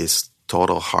have this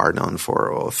total hard-on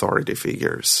for authority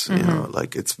figures.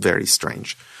 Like it's very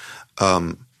strange.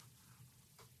 Having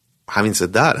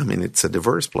said that, it's a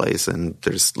diverse place, and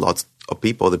there's lots of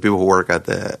people. The people who work at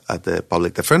the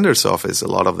public defender's office, a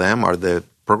lot of them are the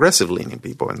progressive-leaning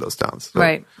people in those towns. So,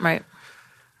 right.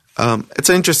 It's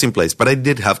an interesting place, but I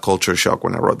did have culture shock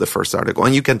when I wrote the first article,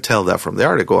 and you can tell that from the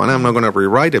article. And I'm not going to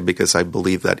rewrite it because I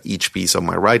believe that each piece of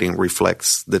my writing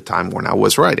reflects the time when I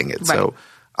was writing it. Right. So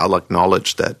I'll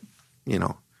acknowledge that,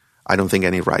 I don't think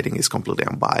any writing is completely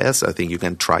unbiased. I think you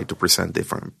can try to present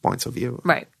different points of view.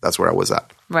 Right. That's where I was at.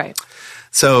 Right.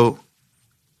 So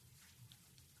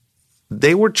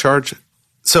they were charged.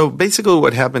 So basically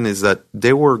what happened is that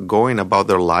they were going about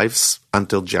their lives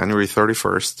until January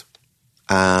 31st,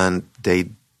 and they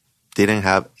didn't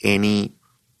have any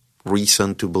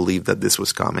reason to believe that this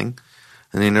was coming.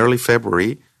 And in early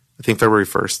February, I think February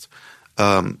 1st,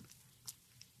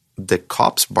 the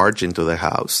cops barged into the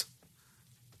house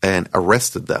and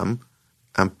arrested them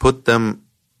and put them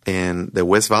in the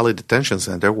West Valley Detention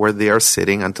Center, where they are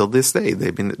sitting until this day.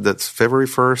 That's February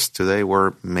 1st. Today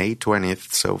we're May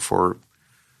 20th. So for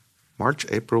March,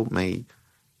 April, May,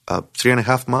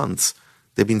 3.5 months,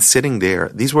 they've been sitting there.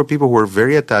 These were people who were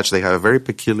very attached. They have a very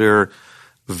peculiar,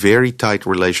 very tight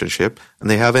relationship, and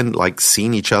they haven't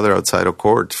seen each other outside of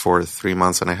court for 3.5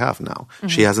 months now. Mm-hmm.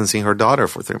 She hasn't seen her daughter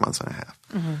for 3.5 months.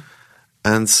 Mm-hmm.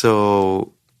 And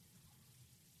so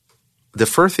the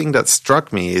first thing that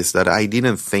struck me is that I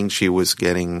didn't think she was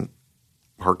getting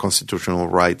her constitutional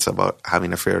rights about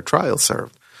having a fair trial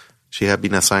served. She had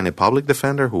been assigned a public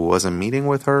defender who wasn't meeting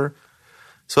with her.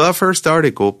 So that first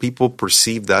article, people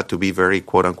perceived that to be very,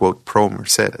 quote-unquote,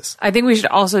 pro-Mercedes. I think we should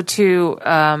also, too,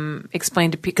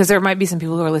 explain to people, because there might be some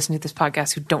people who are listening to this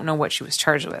podcast who don't know what she was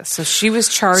charged with. So she was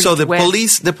charged with...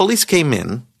 So the police came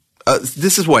in.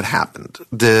 This is what happened.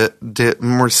 The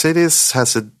Mercedes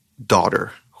has a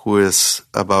daughter who is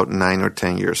about 9 or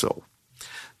 10 years old.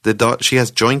 She has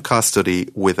joint custody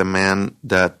with a man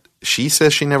that she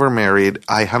says she never married.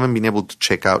 I haven't been able to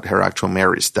check out her actual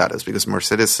marriage status, because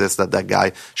Mercedes says that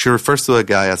guy, she refers to the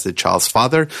guy as the child's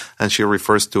father, and she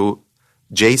refers to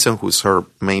Jason, who's her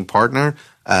main partner,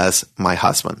 as my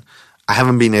husband. I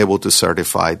haven't been able to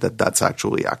certify that that's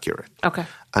actually accurate. Okay.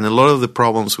 And a lot of the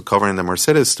problems we cover in the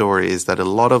Mercedes story is that a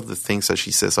lot of the things that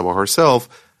she says about herself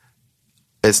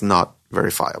is not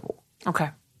verifiable. Okay.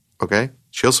 Okay?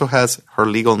 She also has, her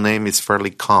legal name is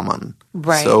fairly common.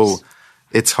 Right. So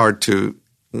it's hard to,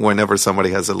 whenever somebody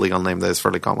has a legal name that is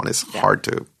fairly common, it's hard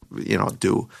to,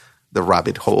 do the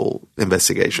rabbit hole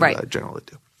investigation that I generally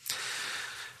do.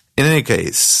 In any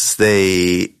case,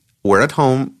 they were at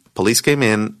home, police came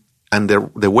in, and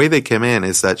the way they came in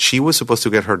is that she was supposed to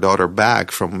get her daughter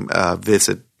back from a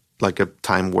visit, like a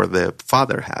time where the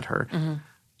father had her. Mm-hmm.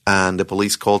 And the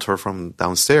police called her from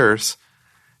downstairs.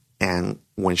 And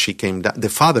when she came down, the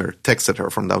father texted her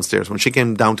from downstairs. When she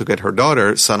came down to get her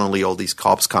daughter, suddenly all these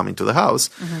cops come into the house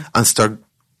and start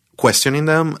questioning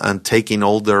them and taking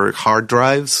all their hard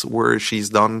drives where she's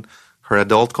done her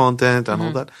adult content and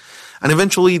all that. And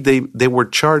eventually they were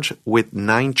charged with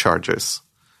 9 charges,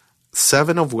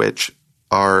 7 of which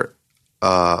are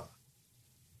of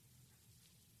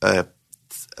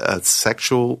a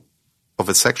sexual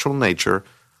nature.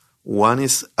 One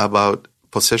is about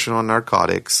possession of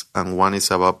narcotics, and one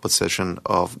is about possession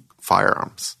of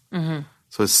firearms. Mm-hmm.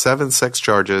 So 7 sex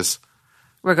charges.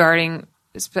 Regarding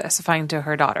specifying to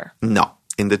her daughter? No.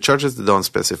 In the charges, they don't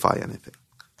specify anything.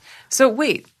 So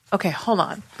wait. Okay, hold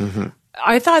on. Mm-hmm.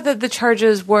 I thought that the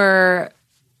charges were...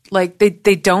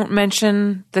 they don't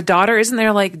mention the daughter. Isn't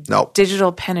there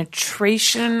digital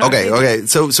penetration? Okay.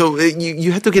 So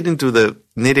you have to get into the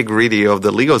nitty gritty of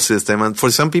the legal system, and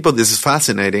for some people this is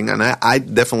fascinating, and I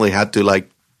definitely had to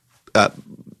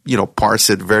parse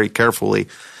it very carefully.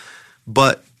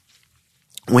 But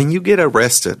when you get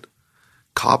arrested,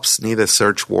 cops need a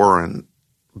search warrant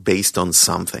based on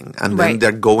something, and then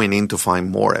they're going in to find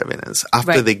more evidence.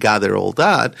 After they gather all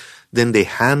that, then they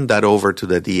hand that over to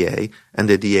the DA, and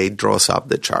the DA draws up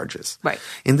the charges. Right.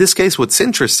 In this case, what's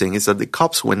interesting is that the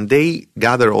cops, when they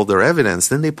gather all their evidence,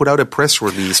 then they put out a press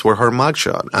release where her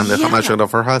mugshot and the mugshot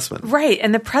of her husband. Right,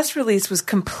 and the press release was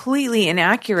completely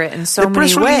inaccurate in so many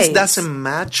ways. The press release doesn't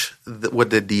match what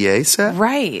the DA said.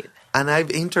 Right. And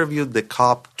I've interviewed the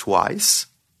cop twice,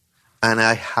 and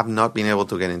I have not been able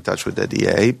to get in touch with the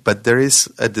DA, but there is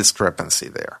a discrepancy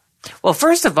there. Well,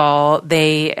 first of all,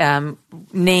 they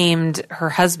named her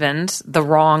husband the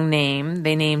wrong name.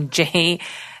 They named Jay.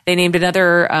 They named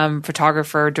another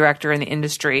photographer, director in the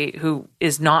industry who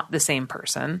is not the same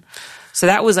person. So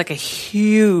that was a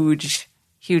huge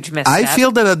misstep. I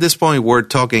feel that at this point we're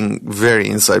talking very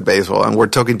inside baseball, and we're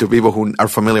talking to people who are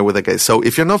familiar with the case. So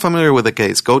if you're not familiar with the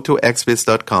case, go to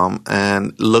xviz.com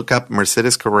and look up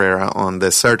Mercedes Carrera on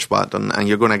the search button, and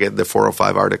you're going to get the 4 or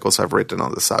 5 articles I've written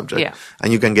on the subject. Yeah.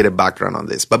 And you can get a background on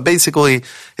this. But basically,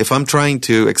 if I'm trying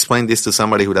to explain this to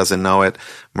somebody who doesn't know it,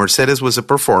 Mercedes was a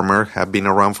performer, had been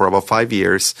around for about 5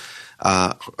 years.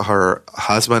 Her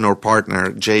husband or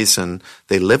partner, Jason,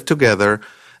 they lived together.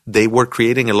 They were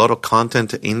creating a lot of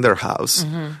content in their house.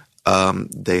 Mm-hmm.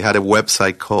 They had a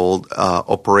website called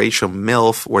Operation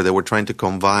MILF, where they were trying to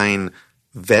combine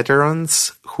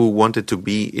veterans who wanted to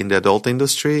be in the adult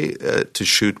industry to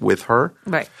shoot with her.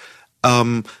 Right.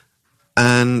 And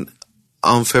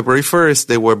on February 1st,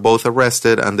 they were both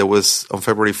arrested, and there was, on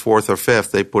February 4th or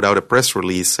 5th, they put out a press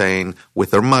release saying,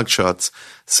 with their mugshots,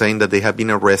 saying that they had been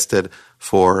arrested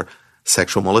for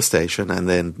sexual molestation, and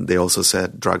then they also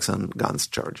said drugs and guns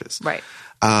charges. Right.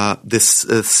 The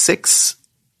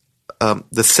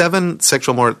 7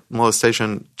 sexual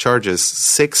molestation charges,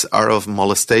 6 are of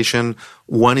molestation.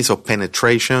 1 is of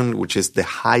penetration, which is the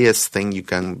highest thing you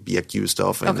can be accused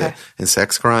of in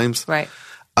sex crimes. Right.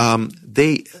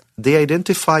 They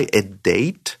identify a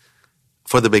date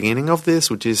for the beginning of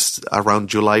this, which is around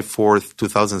July 4th,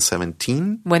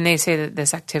 2017. When they say that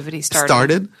this activity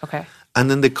started. Okay. And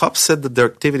then the cops said that their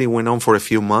activity went on for a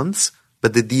few months,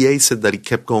 but the DA said that it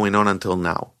kept going on until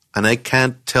now. And I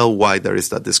can't tell why there is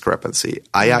that discrepancy.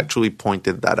 I actually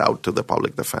pointed that out to the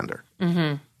public defender,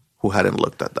 who hadn't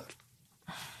looked at that.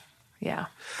 Yeah.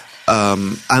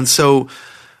 And so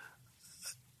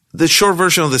the short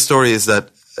version of the story is that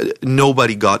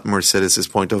nobody got Mercedes'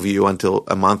 point of view until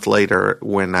a month later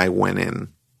when I went in,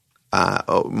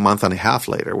 a month and a half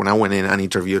later, when I went in and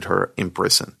interviewed her in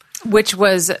prison. Which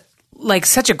was like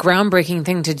such a groundbreaking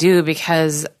thing to do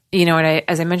because, you know,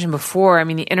 as I mentioned before, I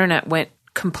mean, the internet went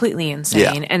completely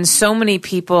insane. And so many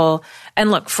people,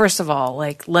 and look, first of all,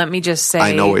 like, let me just say,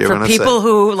 I know what you're for people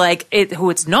who like it,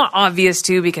 who it's not obvious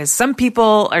to, because some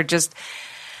people are just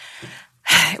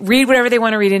read whatever they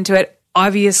want to read into it.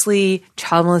 Obviously,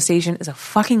 child molestation is a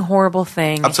fucking horrible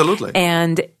thing. Absolutely.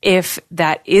 And if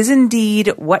that is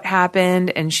indeed what happened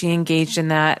and she engaged in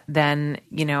that, then,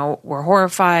 you know, we're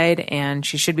horrified and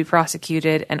she should be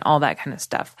prosecuted and all that kind of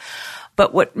stuff.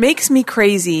 But what makes me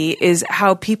crazy is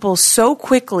how people so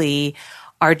quickly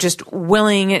are just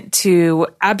willing to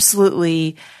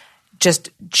absolutely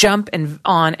just jump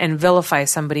on and vilify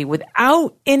somebody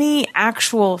without any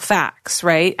actual facts,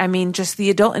 right? I mean, just the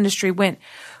adult industry went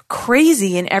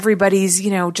crazy and everybody's,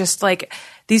 you know, just like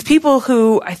these people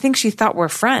who I think she thought were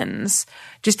friends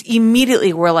just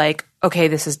immediately were like, okay,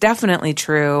 this is definitely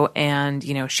true. And,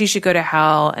 you know, she should go to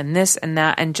hell and this and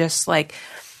that. And just like,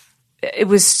 it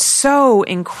was so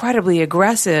incredibly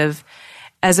aggressive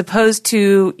as opposed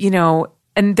to, you know,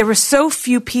 and there were so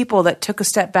few people that took a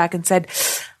step back and said,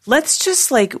 let's just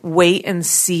like wait and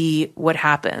see what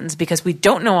happens because we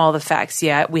don't know all the facts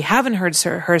yet. We haven't heard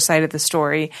her side of the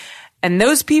story. And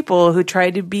those people who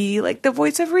tried to be like the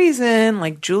voice of reason,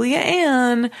 like Julia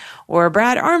Ann or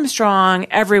Brad Armstrong,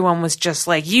 everyone was just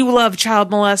like, you love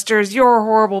child molesters. You're a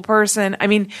horrible person. I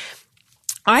mean,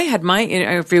 I had my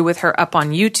interview with her up on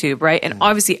YouTube, right? And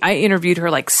obviously I interviewed her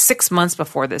like 6 months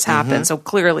before this happened. So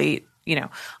clearly, you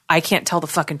know, I can't tell the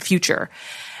fucking future.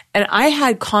 And I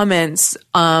had comments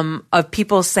of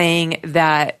people saying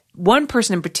that one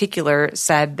person in particular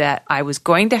said that I was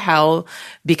going to hell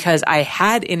because I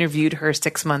had interviewed her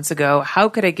 6 months ago. How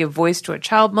could I give voice to a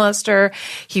child molester?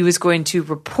 He was going to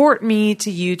report me to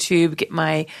YouTube, get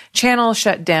my channel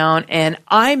shut down, and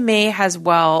I may as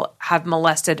well have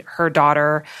molested her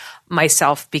daughter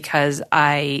myself because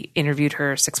I interviewed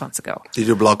her 6 months ago. Did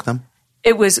you block them?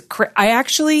 It was I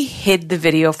actually hid the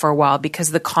video for a while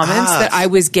because the comments that I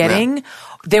was getting,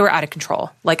 they were out of control.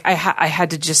 Like I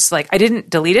had to just like, I didn't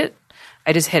delete it.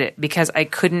 I just hid it because I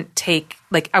couldn't take,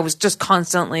 like, I was just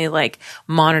constantly like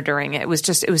monitoring it. It was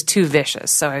too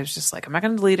vicious. So I was just like, I'm not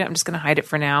going to delete it. I'm just going to hide it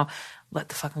for now. Let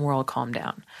the fucking world calm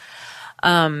down.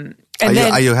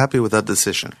 Are you happy with that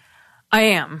decision? I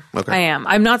am. Okay. I am.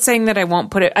 I'm not saying that I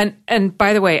won't put it. And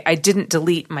by the way, I didn't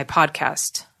delete my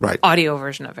podcast audio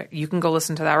version of it. You can go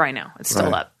listen to that right now. It's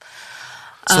still up.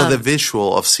 So the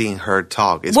visual of seeing her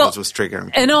talk is what was triggering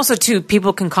me. And also, too,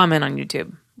 people can comment on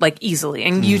YouTube, like, easily.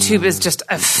 And YouTube is just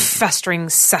a festering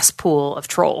cesspool of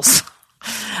trolls.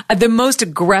 The most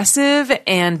aggressive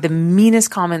and the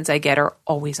meanest comments I get are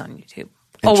always on YouTube.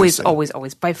 Always,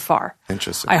 always, by far.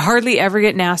 Interesting. I hardly ever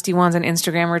get nasty ones on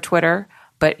Instagram or Twitter.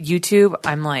 But YouTube,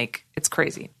 I'm like, it's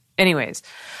crazy. Anyways,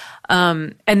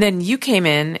 and then you came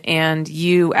in and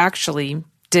you actually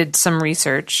did some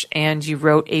research and you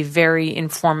wrote a very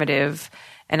informative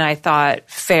and I thought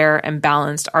fair and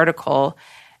balanced article.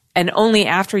 And only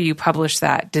after you published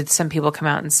that did some people come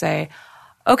out and say,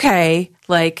 okay,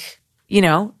 like, you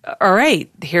know, all right,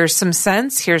 here's some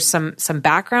sense, here's some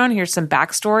background, here's some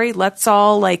backstory.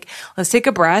 Let's take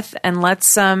a breath and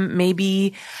let's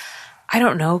maybe, I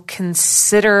don't know,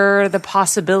 consider the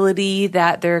possibility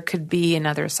that there could be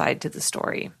another side to the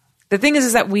story. The thing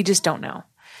is that we just don't know.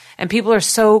 And people are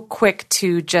so quick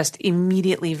to just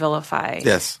immediately vilify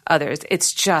others.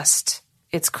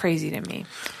 It's crazy to me.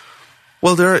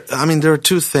 Well, there are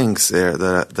two things there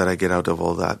that I get out of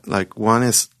all that. Like, one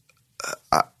is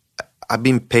I've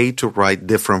been paid to write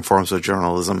different forms of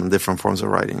journalism and different forms of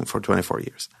writing for 24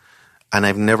 years. And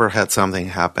I've never had something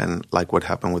happen like what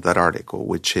happened with that article,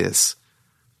 which is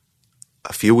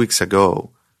a few weeks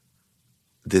ago,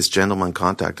 this gentleman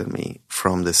contacted me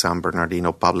from the San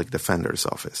Bernardino Public Defender's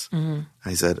Office. Mm-hmm.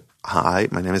 I said, "Hi,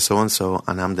 my name is so-and-so,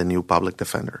 and I'm the new public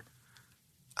defender.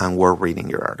 And we're reading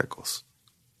your articles."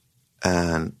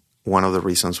 And one of the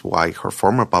reasons why her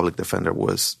former public defender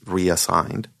was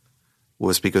reassigned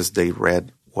was because they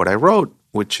read what I wrote,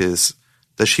 which is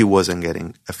that she wasn't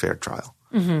getting a fair trial.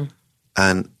 Mm-hmm.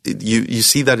 And you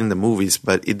see that in the movies,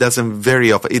 but it doesn't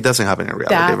happen in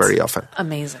reality very often.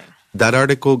 Amazing. That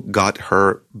article got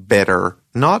her better,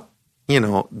 not,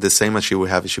 the same as she would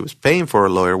have if she was paying for a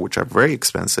lawyer, which are very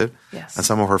expensive. Yes. And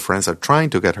some of her friends are trying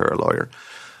to get her a lawyer,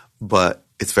 but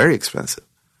it's very expensive.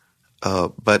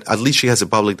 But at least she has a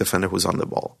public defender who's on the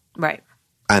ball. Right.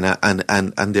 And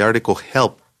the article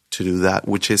helped to do that,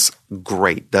 which is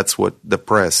great. That's what the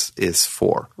press is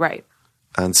for. Right.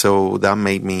 And so that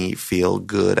made me feel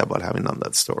good about having done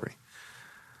that story.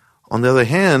 On the other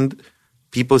hand,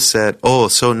 people said, "Oh,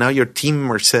 so now you're Team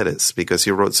Mercedes because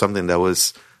you wrote something that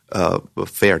was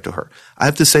fair to her." I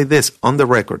have to say this on the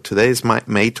record. Today is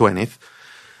May 20th.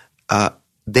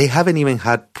 They haven't even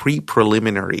had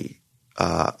preliminary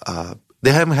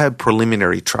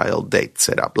trial date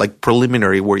set up, like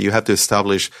preliminary where you have to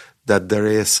establish that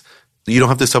you don't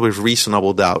have to establish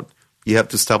reasonable doubt. You have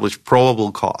to establish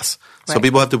probable cause. Right. So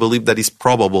people have to believe that it's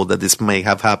probable that this may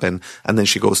have happened, and then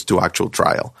she goes to actual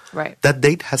trial. Right. That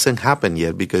date hasn't happened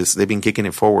yet because they've been kicking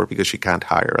it forward because she can't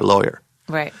hire a lawyer.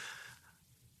 Right.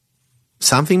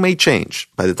 Something may change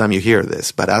by the time you hear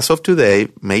this, but as of today,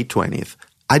 May 20th,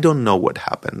 I don't know what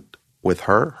happened with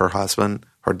her husband,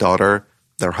 her daughter,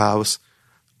 their house.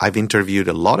 I've interviewed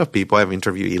a lot of people. I've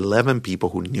interviewed 11 people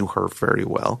who knew her very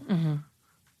well. Mm-hmm.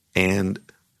 And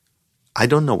I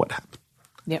don't know what happened.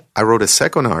 Yep. I wrote a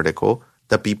second article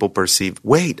that people perceive,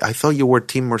 wait, I thought you were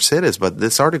Team Mercedes, but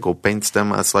this article paints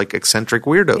them as like eccentric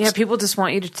weirdos. Yeah, people just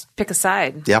want you to pick a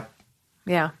side. Yep.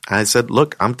 Yeah. I said,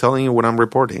 look, I'm telling you what I'm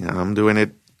reporting, and I'm doing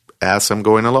it as I'm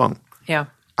going along. Yeah.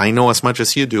 I know as much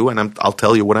as you do, and I'll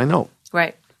tell you what I know.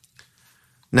 Right.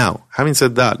 Now, having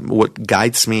said that, what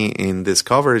guides me in this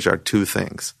coverage are two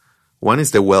things. One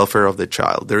is the welfare of the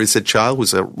child. There is a child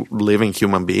who's a living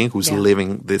human being who's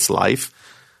living this life,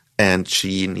 and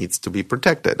she needs to be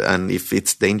protected. And if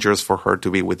it's dangerous for her to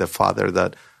be with a father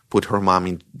that put her mom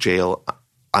in jail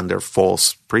under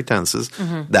false pretenses,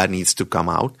 mm-hmm. that needs to come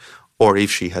out. Or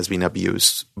if she has been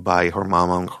abused by her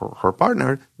mom and her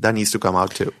partner, that needs to come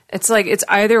out too. It's like, it's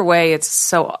either way.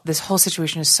 This whole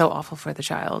situation is so awful for the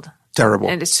child. Terrible.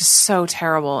 And it's just so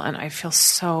terrible. And I feel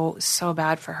so, so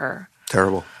bad for her.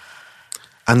 Terrible.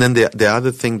 And then the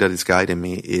other thing that is guiding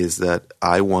me is that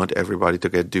I want everybody to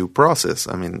get due process.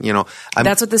 I mean,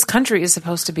 that's what this country is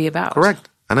supposed to be about. Correct.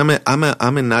 And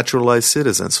I'm a naturalized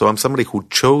citizen, so I'm somebody who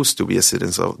chose to be a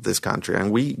citizen of this country.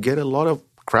 And we get a lot of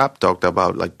crap talked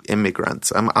about, like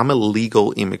immigrants. I'm a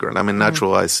legal immigrant. I'm a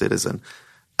naturalized citizen.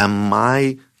 And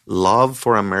my love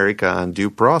for America and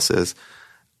due process,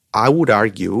 I would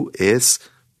argue, it's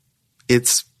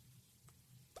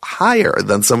higher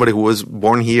than somebody who was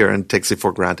born here and takes it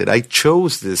for granted. I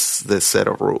chose this set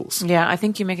of rules. Yeah, I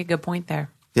think you make a good point there.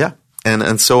 Yeah.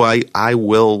 And so I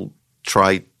will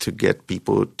try to get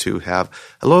people to have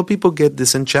 – a lot of people get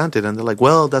disenchanted and they're like,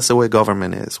 well, that's the way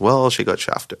government is. Well, she got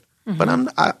shafted. Mm-hmm.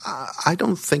 But I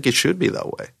don't think it should be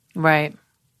that way. Right.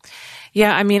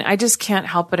 Yeah, I mean, I just can't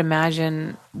help but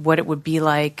imagine what it would be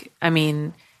like. I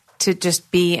mean – to just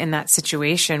be in that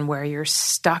situation where you're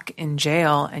stuck in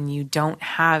jail and you don't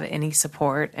have any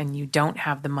support and you don't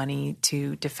have the money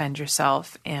to defend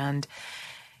yourself. And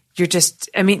you're just,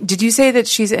 I mean, did you say that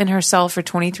she's in her cell for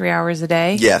 23 hours a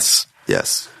day? Yes.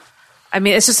 I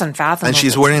mean, it's just unfathomable. And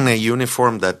she's wearing a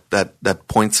uniform that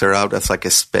points her out as like a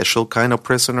special kind of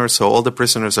prisoner. So all the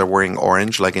prisoners are wearing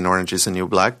orange, like in Orange is the New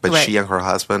Black. But she and her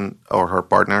husband or her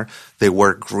partner, they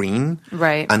wear green.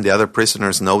 Right. And the other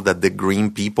prisoners know that the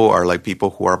green people are like people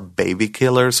who are baby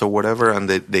killers or whatever. And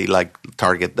they like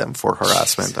target them for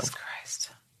harassment. Jesus Christ.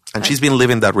 And she's been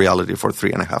living that reality for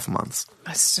 3.5 months.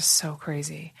 That's just so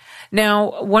crazy.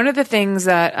 Now, one of the things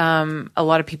that a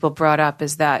lot of people brought up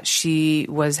is that she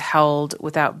was held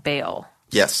without bail.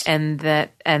 Yes.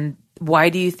 And why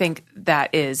do you think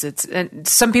that is? And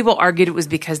some people argued it was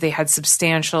because they had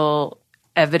substantial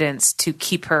evidence to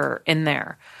keep her in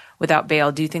there without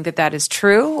bail. Do you think that is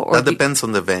true? Or that depends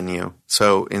on the venue.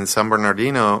 So in San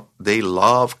Bernardino, they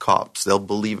love cops. They'll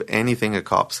believe anything a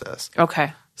cop says.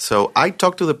 Okay. So I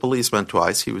talked to the policeman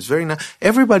twice. He was very nice.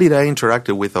 Everybody that I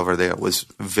interacted with over there was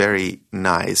very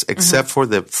nice, except for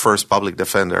the first public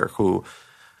defender who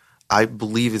I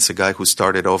believe it's a guy who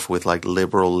started off with like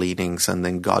liberal leanings and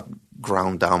then got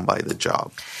ground down by the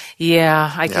job.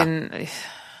 Yeah, I can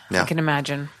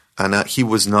imagine. And he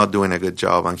was not doing a good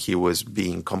job, and he was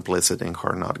being complicit in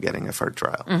her not getting a fair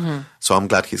trial. Mm-hmm. So I'm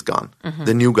glad he's gone. Mm-hmm.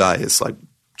 The new guy is like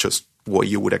just what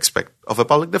you would expect of a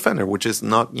public defender, which is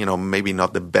not, maybe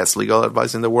not the best legal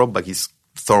advice in the world, but he's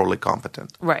thoroughly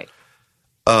competent. Right.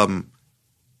 The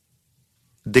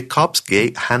cops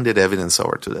handed evidence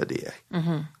over to the DA.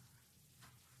 Mm-hmm.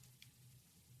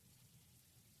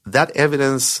 That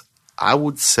evidence, I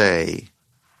would say,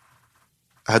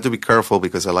 I had to be careful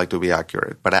because I like to be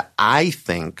accurate, but I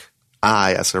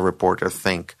as a reporter,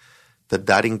 think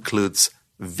that includes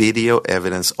video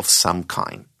evidence of some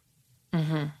kind.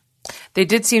 Mm-hmm. They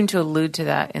did seem to allude to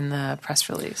that in the press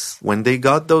release. When they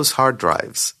got those hard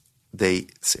drives,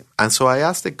 and so I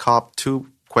asked the cop 2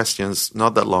 questions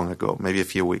not that long ago, maybe a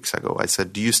few weeks ago. I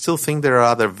said, do you still think there are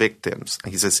other victims?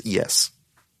 And he says, yes.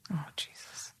 Oh,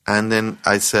 Jesus. And then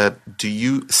I said, do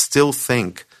you still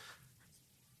think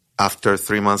after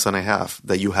 3 months and a half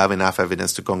that you have enough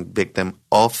evidence to convict them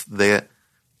of the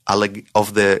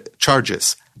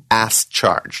charges as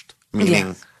charged?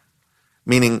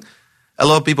 Meaning a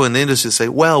lot of people in the industry say,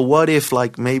 well, what if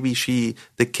like maybe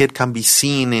the kid can be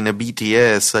seen in a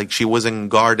BTS, like she wasn't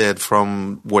guarded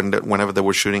from whenever they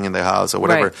were shooting in the house or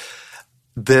whatever.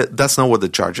 Right. That's not what the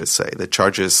charges say. The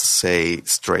charges say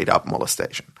straight up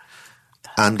molestation.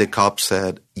 And the cop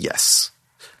said, yes.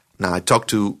 Now I talked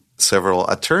to several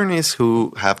attorneys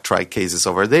who have tried cases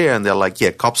over there, and they're like,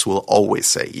 yeah, cops will always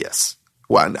say yes.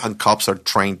 Well, and cops are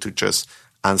trained to just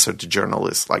answer to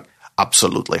journalists like,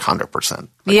 absolutely, 100%.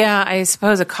 Yeah, I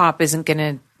suppose a cop isn't going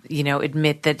to,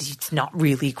 admit that he's not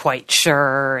really quite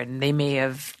sure, and they may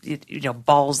have,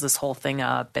 balls this whole thing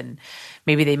up, and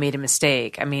maybe they made a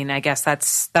mistake. I mean, I guess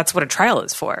that's what a trial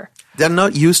is for. They're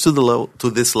not used to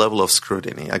this level of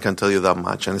scrutiny. I can tell you that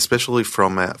much, and especially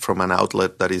from an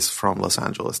outlet that is from Los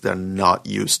Angeles, they're not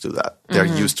used to that. They're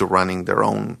used to running their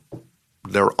own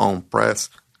press,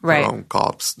 right. Their own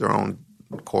cops, their own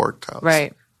courthouse,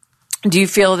 right. Do you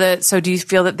feel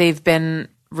that they've been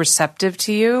receptive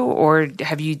to you, or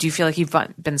do you feel like you've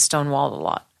been stonewalled a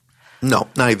lot? No,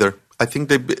 neither. I think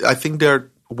they're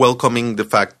welcoming the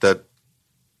fact that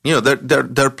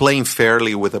they're playing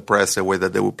fairly with the press the way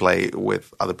that they would play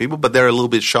with other people, but they're a little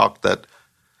bit shocked that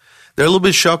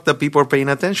people are paying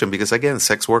attention because, again,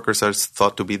 sex workers are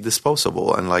thought to be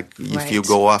disposable, and like if you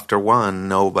go after one,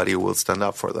 nobody will stand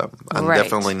up for them, and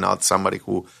definitely not somebody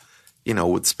who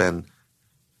would spend.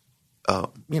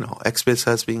 XBIZ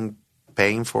has been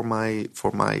paying for my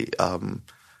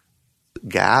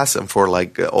gas and for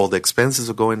like all the expenses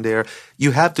of going there.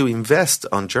 You have to invest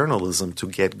on journalism to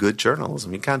get good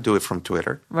journalism. You can't do it from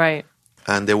Twitter. Right.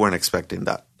 And they weren't expecting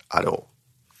that at all.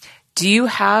 Do you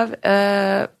have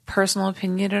a personal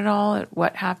opinion at all at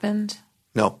what happened?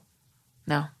 No.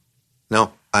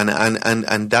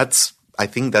 And that's, I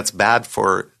think that's bad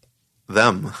for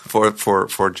them, for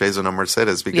Jason and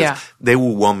Mercedes, because they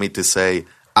will want me to say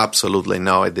absolutely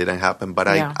no, it didn't happen, but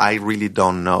I really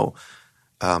don't know.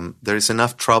 There is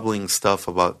enough troubling stuff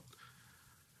about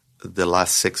the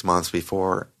last 6 months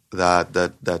before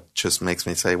that just makes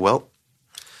me say, well,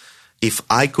 if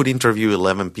I could interview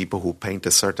 11 people who paint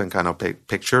a certain kind of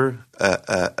picture,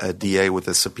 a DA with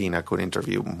a subpoena could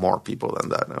interview more people than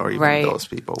that, or even those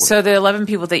people. So the 11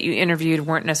 people that you interviewed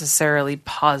weren't necessarily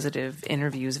positive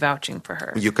interviews vouching for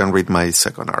her. You can read my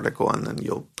second article, and then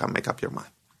you can make up your mind.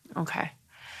 Okay.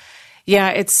 Yeah,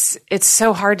 it's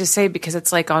so hard to say because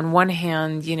it's like on one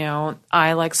hand,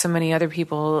 I, like so many other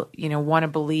people, want to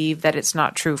believe that it's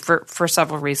not true for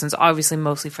several reasons. Obviously,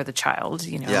 mostly for the child,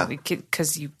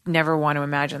 because you never want to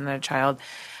imagine that a child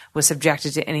was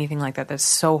subjected to anything like that. That's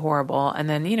so horrible. And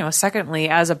then, secondly,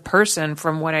 as a person,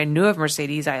 from what I knew of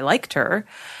Mercedes, I liked her.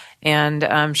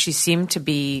 And she seemed to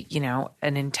be,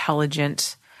 an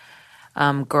intelligent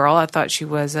girl. I thought she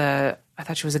was a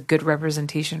good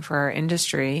representation for our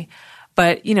industry.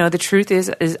 But, the truth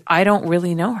is I don't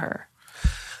really know her.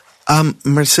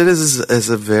 Mercedes is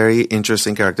a very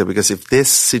interesting character because if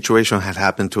this situation had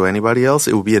happened to anybody else,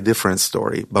 it would be a different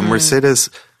story. But Mercedes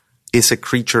is a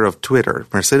creature of Twitter.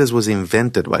 Mercedes was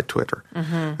invented by Twitter.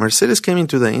 Mm-hmm. Mercedes came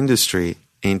into the industry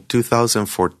in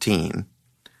 2014,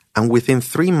 and within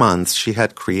 3 months, she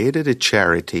had created a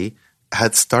charity,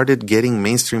 had started getting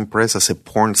mainstream press as a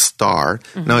porn star.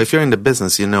 Mm-hmm. Now, if you're in the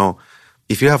business,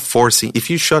 if you have 4 scenes,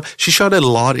 she shot a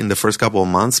lot in the first couple of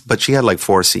months, but she had like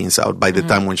 4 scenes out by the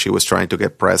time when she was trying to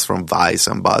get press from Vice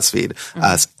and BuzzFeed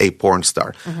as a porn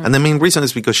star. And the main reason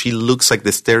is because she looks like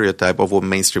the stereotype of what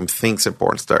mainstream thinks a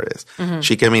porn star is.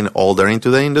 She came in older into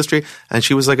the industry, and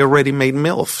she was like a ready-made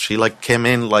MILF. She like came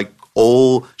in like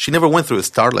she never went through a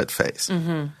starlet phase.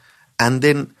 And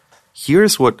then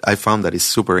here's what I found that is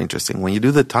super interesting. When you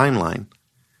do the timeline,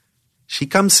 she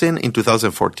comes in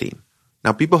 2014.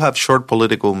 Now, people have short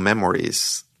political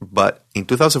memories, but in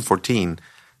 2014,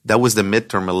 that was the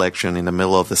midterm election in the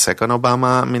middle of the second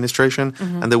Obama administration,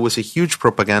 and there was a huge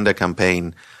propaganda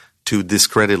campaign to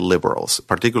discredit liberals,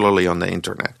 particularly on the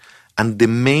internet. And the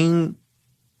main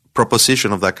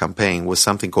proposition of that campaign was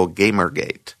something called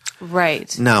Gamergate.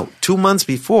 Right. Now, 2 months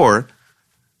before,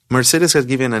 Mercedes had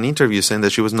given an interview saying that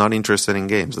she was not interested in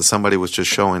games, that somebody was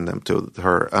just showing them to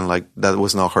her, and like that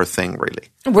was not her thing, really.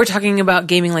 We're talking about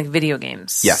gaming like video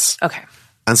games. Yes. Okay.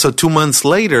 And so 2 months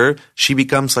later, she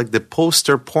becomes like the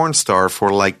poster porn star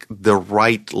for like the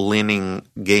right-leaning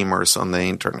gamers on the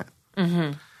internet.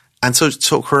 And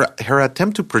so her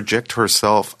attempt to project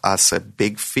herself as a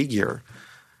big figure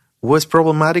was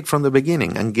problematic from the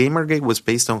beginning. And Gamergate was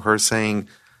based on her saying,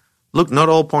 look, not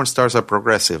all porn stars are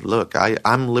progressive. Look,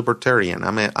 I'm libertarian.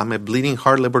 I'm a bleeding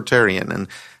heart libertarian, and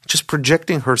just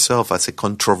projecting herself as a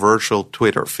controversial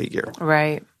Twitter figure.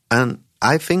 Right. And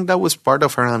I think that was part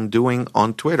of her undoing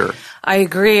on Twitter. I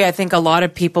agree. I think a lot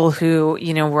of people who,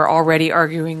 were already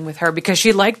arguing with her because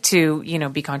she liked to,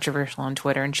 be controversial on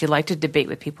Twitter, and she liked to debate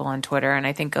with people on Twitter. And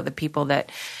I think the people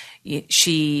that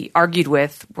she argued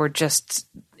with were just,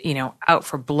 out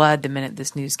for blood the minute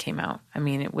this news came out. I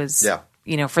mean, it was... Yeah.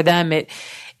 For them, it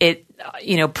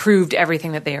proved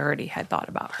everything that they already had thought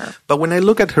about her. But when I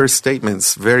look at her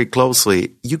statements very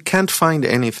closely, you can't find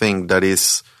anything that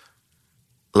is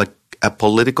like a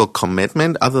political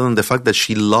commitment other than the fact that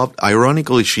she loved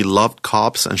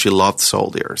cops and she loved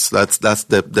soldiers. That's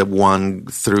the one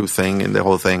through thing in the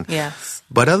whole thing. Yes.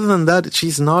 But other than that,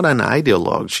 she's not an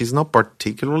ideologue. She's not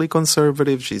particularly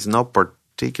conservative. She's not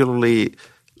particularly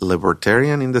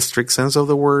libertarian in the strict sense of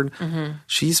the word.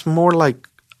 She's more like,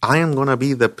 I am going to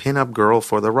be the pinup girl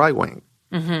for the right wing.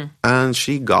 And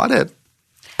she got it.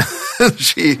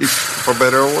 She, for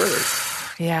better or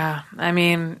worse. Yeah. I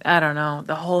mean, I don't know.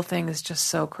 The whole thing is just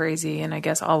so crazy. And I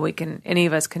guess all any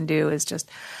of us can do is just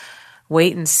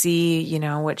wait and see,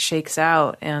 what shakes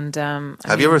out. And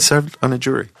have you ever served on a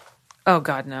jury? Oh,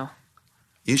 God, no.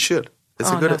 You should.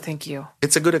 No, thank you.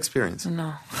 It's a good experience.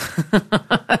 No.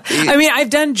 I mean, I've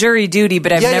done jury duty,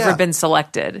 but I've never been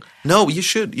selected. No, you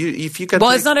should. If you can. Well,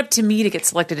 it's not up to me to get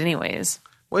selected anyways.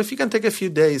 Well, if you can take a few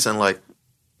days and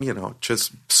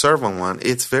just serve on one,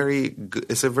 it's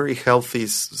a very healthy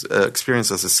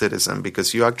experience as a citizen,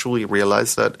 because you actually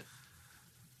realize that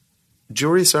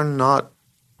juries are not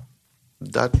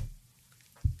that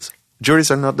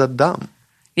dumb.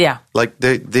 Yeah. Like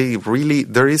they really,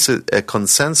 there is a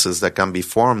consensus that can be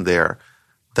formed there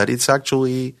that it's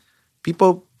actually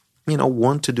people,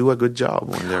 want to do a good job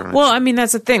when they're. Well, I mean,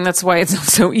 that's the thing. That's why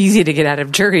it's so easy to get out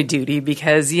of jury duty,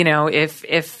 because,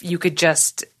 if you could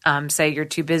just say you're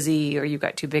too busy, or you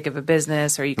got too big of a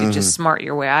business, or you could just smart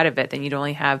your way out of it, then you'd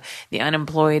only have the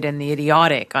unemployed and the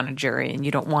idiotic on a jury, and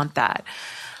you don't want that.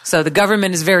 So the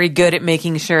government is very good at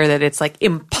making sure that it's like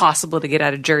impossible to get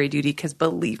out of jury duty, because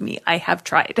believe me, I have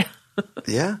tried.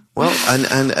 Yeah. Well,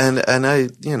 and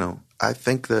I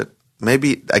think that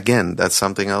maybe, again, that's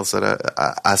something else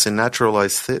that as a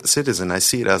naturalized citizen, I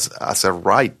see it as a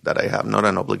right that I have, not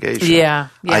an obligation. Yeah.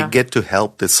 I get to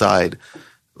help decide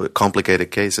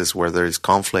complicated cases where there is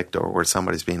conflict or where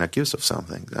somebody's being accused of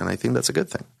something, and I think that's a good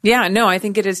thing. Yeah, no, I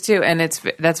think it is too, and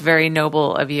that's very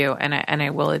noble of you. And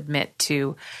I will admit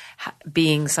to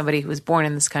being somebody who was born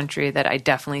in this country that I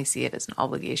definitely see it as an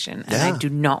obligation, and I do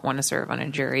not want to serve on a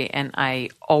jury, and I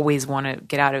always want to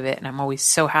get out of it, and I'm always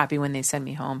so happy when they send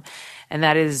me home, and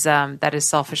that is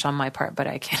selfish on my part, but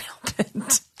I can't help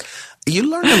it. You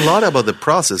learn a lot about the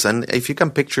process, and if you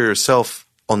can picture yourself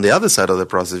on the other side of the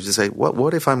process, you say,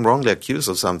 what if I'm wrongly accused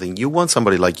of something? You want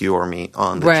somebody like you or me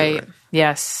on the jury.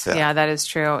 Yes. Yeah, that is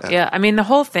true. Yeah. I mean, the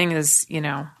whole thing is,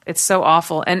 it's so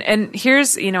awful. And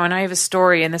here's, and I have a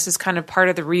story, and this is kind of part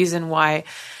of the reason why,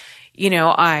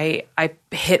 I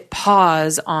hit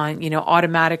pause on,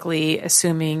 automatically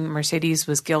assuming Mercedes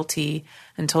was guilty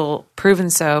until proven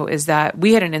so, is that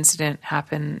we had an incident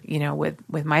happen,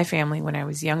 with my family when I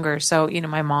was younger. So,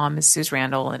 my mom is Suze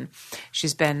Randall, and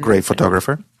she's been... Great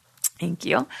photographer. Thank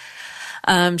you.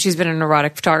 She's been an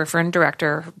erotic photographer and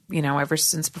director, ever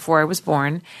since before I was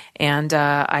born. And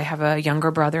I have a younger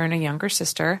brother and a younger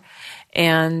sister.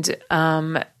 And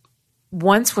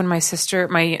once when my sister's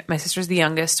the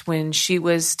youngest, when she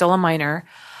was still a minor,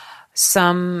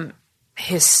 some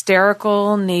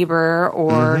hysterical neighbor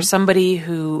or somebody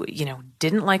who,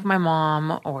 didn't like my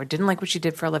mom or didn't like what she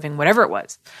did for a living, whatever it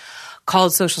was,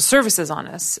 called social services on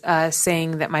us,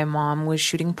 saying that my mom was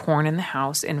shooting porn in the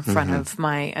house in front of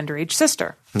my underage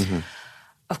sister.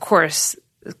 Of course,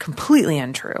 completely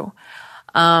untrue.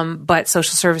 But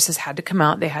social services had to come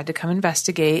out. They had to come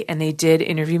investigate, and they did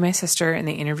interview my sister and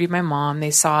they interviewed my mom. They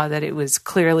saw that it was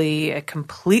clearly a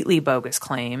completely bogus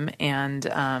claim, and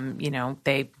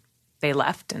they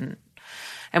left, and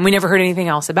we never heard anything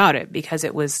else about it because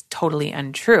it was totally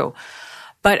untrue.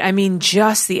 But I mean,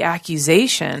 just the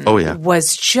accusation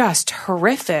was just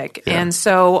horrific. Yeah. And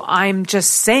so I'm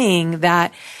just saying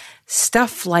that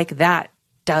stuff like that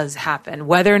does happen.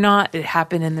 Whether or not it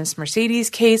happened in this Mercedes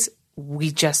case,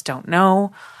 we just don't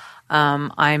know.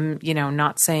 I'm,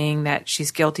 not saying that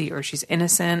she's guilty or she's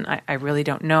innocent. I really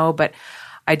don't know. But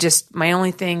my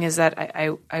only thing is that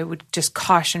I would just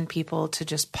caution people to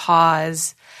just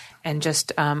pause and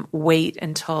just wait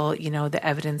until, the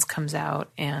evidence comes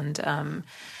out, and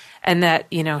that,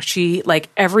 she, like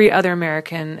every other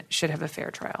American, should have a fair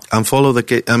trial. And follow the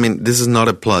case. I mean, this is not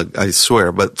a plug, I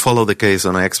swear, but follow the case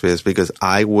on XBiz, because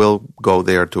I will go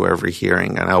there to every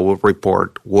hearing and I will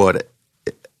report what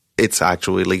it's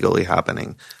actually legally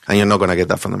happening. And you're not going to get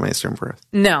that from the mainstream press.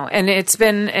 No, and it's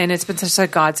been such a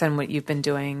godsend what you've been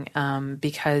doing,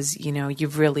 because,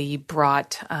 you've really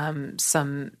brought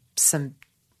some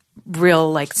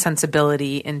real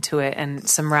sensibility into it and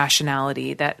some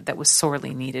rationality that was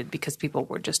sorely needed, because people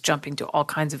were just jumping to all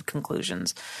kinds of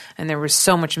conclusions, and there was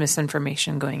so much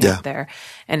misinformation going out there.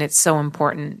 And it's so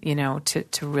important,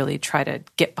 to really try to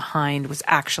get behind what's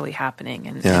actually happening.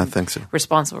 And I think so.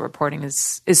 Responsible reporting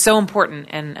is so important.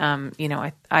 And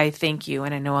I thank you,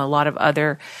 and I know a lot of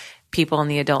other people in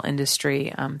the adult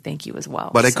industry thank you as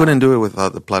well. But I couldn't do it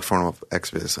without the platform of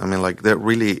XBiz. I mean, they're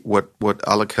really what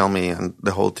Alec Helmy and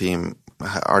the whole team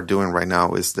are doing right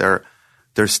now is they're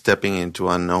stepping into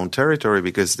unknown territory,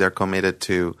 because they're committed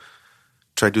to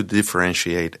try to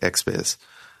differentiate XBiz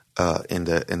in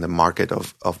the market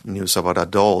of news about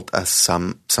adult as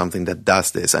something that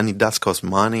does this, and it does cost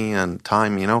money and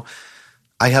time.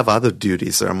 I have other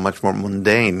duties that are much more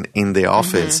mundane in the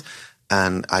office.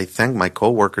 And I thank my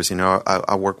coworkers.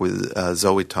 I work with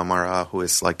Zoe Tamara, who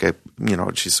is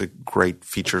she's a great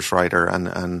features writer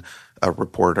and a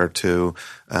reporter too,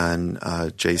 and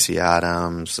JC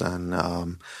Adams and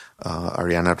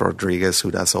Ariana Rodriguez,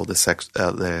 who does all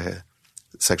the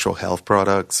sexual health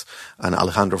products, and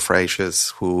Alejandro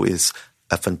Freixas, who is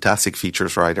a fantastic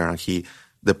features writer, and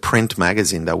the print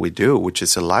magazine that we do, which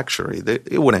is a luxury,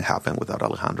 it wouldn't happen without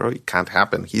Alejandro. It can't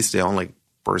happen. He's the only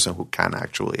person who can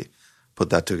actually put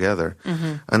that together.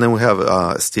 And then we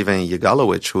have Steven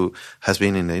Yagalowicz, who has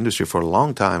been in the industry for a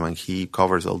long time, and he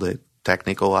covers all the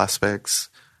technical aspects.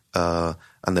 And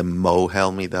then Mo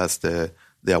Helmy does the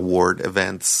award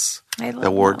events. I love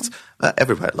awards.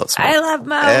 Everybody loves Mo. I love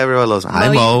Mo. Everybody loves Mo.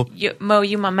 Hi, Mo. Mo,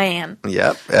 you my man.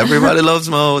 Yep. Everybody loves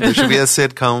Mo. There should be a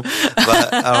sitcom.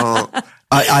 But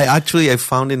I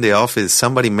found in the office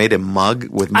somebody made a mug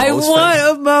with Mo's face.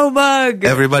 I want a Mo mug.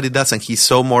 Everybody does, and he's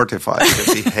so mortified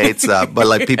because he hates that.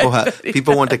 But people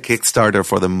want a Kickstarter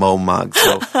for the Mo mug.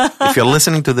 So if you're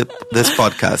listening to this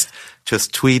podcast,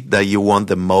 just tweet that you want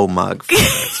the Mo mug.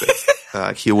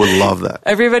 He would love that.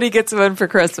 Everybody gets one for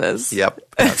Christmas. Yep,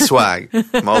 swag,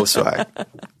 Mo swag.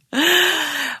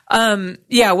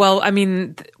 Well, I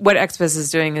mean, what XBiz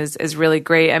is doing is really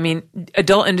great. I mean,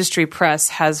 adult industry press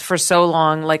has for so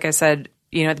long, like I said,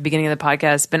 at the beginning of the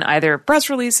podcast, been either press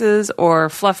releases or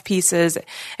fluff pieces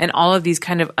and all of these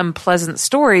kind of unpleasant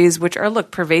stories, which are,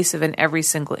 pervasive in every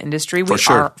single industry. We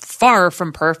are far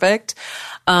from perfect.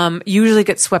 Usually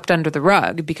get swept under the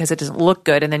rug because it doesn't look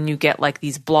good. And then you get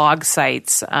these blog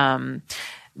sites,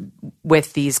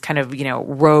 with these kind of,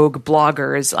 rogue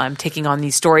bloggers taking on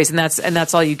these stories, and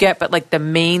that's all you get. But the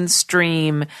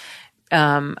mainstream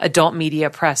adult media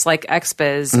press like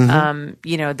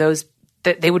XBiz, those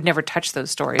they would never touch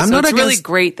those stories. So it's really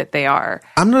great that they are.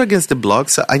 I'm not against the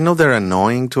blogs. I know they're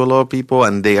annoying to a lot of people,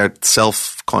 and they are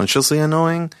self-consciously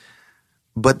annoying.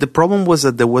 But the problem was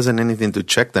that there wasn't anything to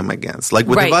check them against. With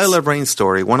the Violet Rain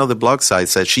story, one of the blog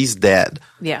sites said she's dead.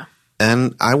 Yeah.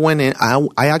 And I went in.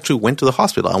 I actually went to the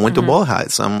hospital. I went to Ball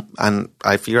Heights, and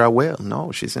I figure out, well,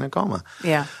 no, she's in a coma.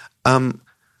 Yeah.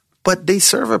 But they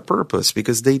serve a purpose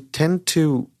because they tend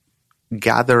to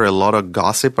gather a lot of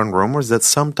gossip and rumors that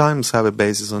sometimes have a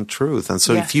basis on truth. And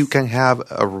so if you can have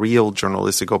a real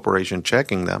journalistic operation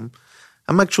checking them,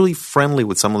 I'm actually friendly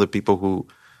with some of the people who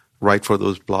write for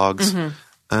those blogs.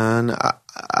 And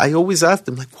I always ask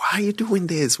them, like, why are you doing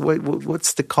this?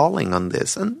 What's the calling on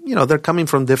this? And, they're coming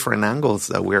from different angles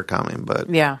that we're coming, but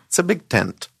it's a big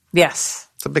tent. Yes.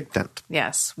 It's a big tent.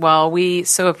 Yes. Well, we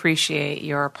so appreciate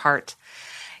your part,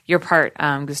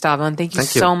 Gustavo, and thank you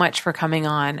so much for coming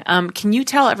on. Can you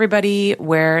tell everybody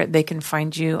where they can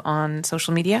find you on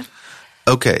social media?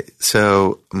 Okay.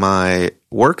 So my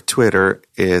work Twitter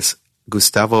is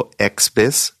Gustavo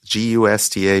Xbiz,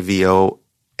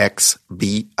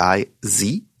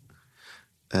 GUSTAVOXBIZ.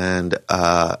 And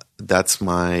that's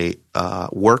my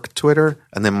work Twitter.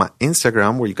 And then my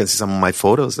Instagram, where you can see some of my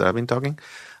photos that I've been talking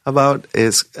about,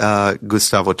 is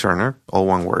Gustavo Turner, all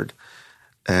one word.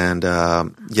 And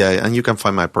and you can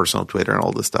find my personal Twitter and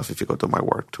all this stuff if you go to my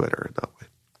work Twitter that way.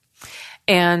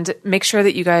 And make sure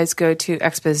that you guys go to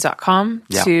xbiz.com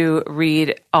to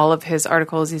read all of his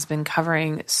articles. He's been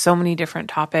covering so many different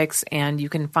topics, and you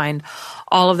can find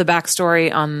all of the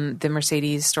backstory on the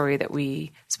Mercedes story that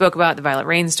we spoke about, the Violet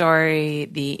Rain story,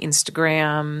 the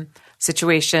Instagram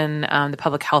situation, the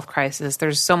public health crisis.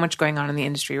 There's so much going on in the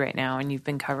industry right now, and you've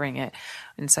been covering it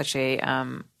in such a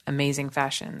amazing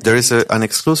fashion. There is an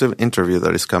exclusive interview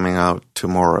that is coming out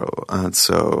tomorrow, and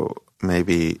so by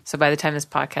the time this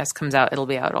podcast comes out, it'll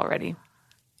be out already.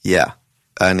 Yeah,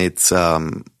 and it's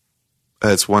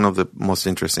one of the most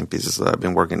interesting pieces that I've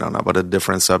been working on about a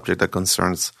different subject that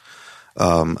concerns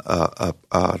an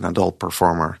adult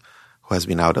performer who has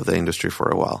been out of the industry for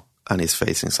a while and is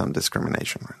facing some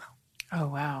discrimination right now. Oh,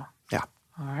 wow. Yeah.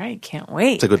 All right. Can't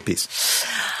wait. It's a good piece.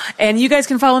 And you guys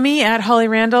can follow me at Holly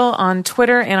Randall on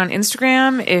Twitter and on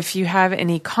Instagram. If you have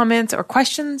any comments or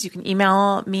questions, you can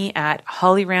email me at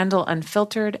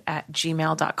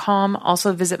hollyrandallunfiltered@gmail.com.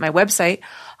 Also visit my website,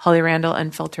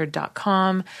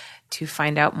 hollyrandallunfiltered.com, to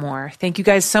find out more. Thank you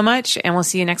guys so much, and we'll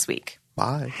see you next week.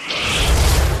 Bye.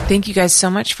 Thank you guys so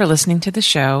much for listening to the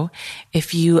show.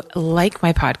 If you like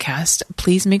my podcast,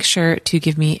 please make sure to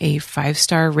give me a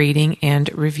 5-star rating and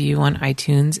review on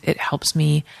iTunes. It helps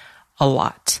me a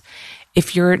lot.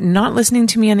 If you're not listening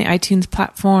to me on the iTunes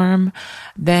platform,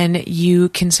 then you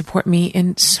can support me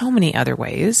in so many other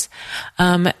ways.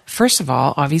 First of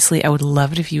all, obviously, I would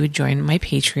love it if you would join my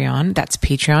Patreon. That's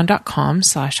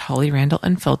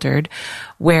patreon.com/hollyrandallunfiltered,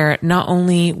 where not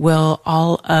only will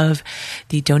all of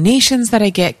the donations that I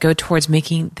get go towards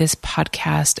making this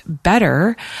podcast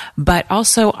better, but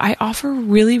also I offer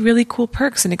really, really cool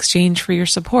perks in exchange for your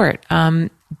support.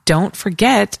 Don't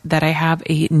forget that I have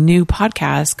a new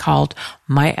podcast called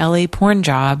My LA Porn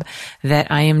Job that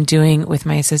I am doing with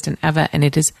my assistant Eva, and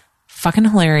it is fucking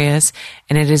hilarious,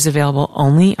 and it is available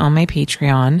only on my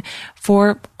Patreon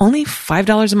for only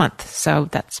 $5 a month. So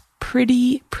that's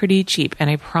pretty cheap, and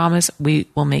I promise we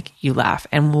will make you laugh,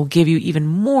 and we'll give you even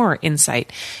more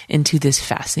insight into this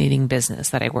fascinating business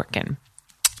that I work in.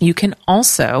 You can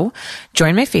also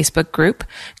join my Facebook group.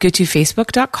 Go to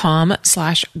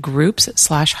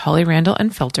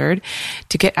facebook.com/groups/hollyrandallunfiltered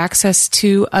to get access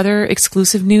to other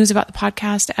exclusive news about the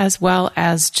podcast, as well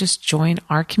as just join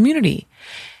our community.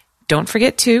 Don't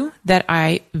forget too that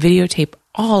I videotape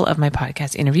all of my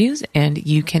podcast interviews, and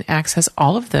you can access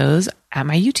all of those at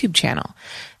my YouTube channel.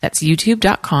 That's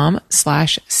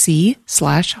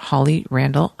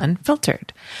youtube.com/c/hollyrandallunfiltered.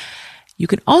 You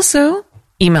can also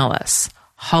email us,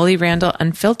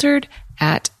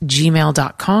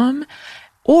 hollyrandallunfiltered@gmail.com.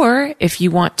 Or if you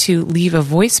want to leave a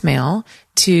voicemail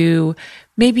to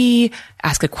maybe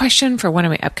ask a question for one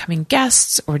of my upcoming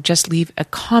guests, or just leave a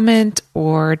comment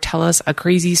or tell us a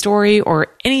crazy story or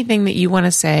anything that you want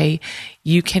to say,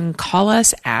 you can call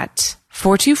us at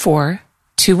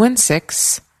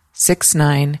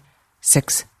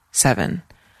 424-216-6967.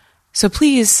 So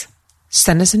please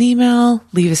send us an email,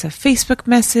 leave us a Facebook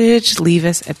message, leave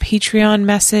us a Patreon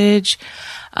message,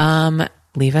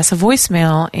 leave us a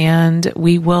voicemail, and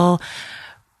we will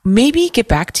maybe get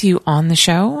back to you on the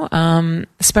show,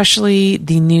 especially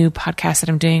the new podcast that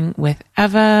I'm doing with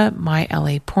Eva, My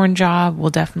LA Porn Job. Will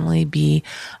definitely be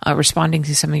responding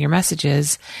to some of your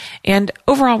messages. And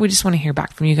overall, we just want to hear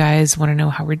back from you guys, want to know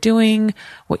how we're doing,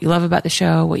 what you love about the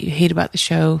show, what you hate about the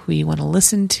show, who you want to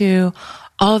listen to.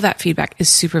 All of that feedback is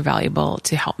super valuable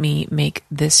to help me make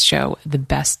this show the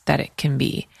best that it can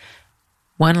be.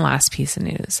 One last piece of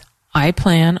news. I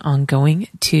plan on going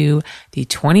to the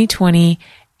 2020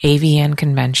 AVN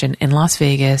convention in Las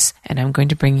Vegas, and I'm going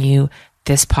to bring you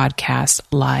this podcast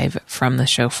live from the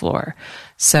show floor.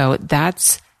 So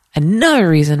that's another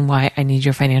reason why I need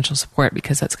your financial support,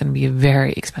 because that's going to be a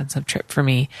very expensive trip for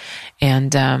me.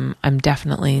 And I'm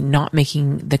definitely not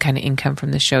making the kind of income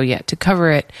from the show yet to cover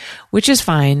it, which is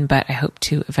fine, but I hope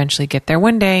to eventually get there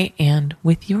one day. And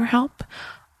with your help,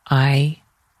 I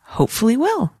hopefully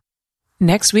will.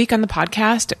 Next week on the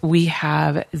podcast, we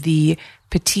have the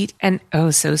petite and oh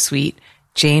so sweet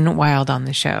Jane Wilde on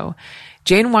the show.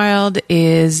 Jane Wilde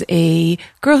is a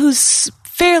girl who's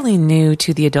fairly new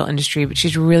to the adult industry, but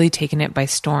she's really taken it by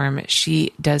storm.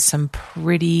 She does some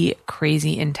pretty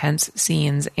crazy, intense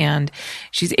scenes, and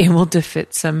she's able to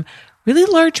fit some really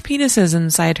large penises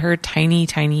inside her tiny,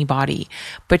 tiny body.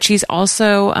 But she's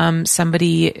also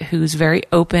somebody who's very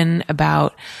open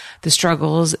about the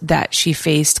struggles that she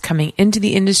faced coming into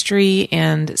the industry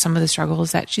and some of the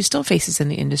struggles that she still faces in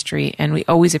the industry. And we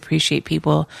always appreciate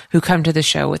people who come to the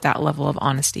show with that level of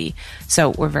honesty. So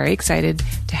we're very excited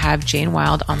to have Jane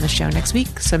Wilde on the show next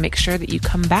week. So make sure that you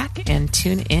come back and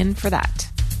tune in for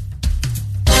that.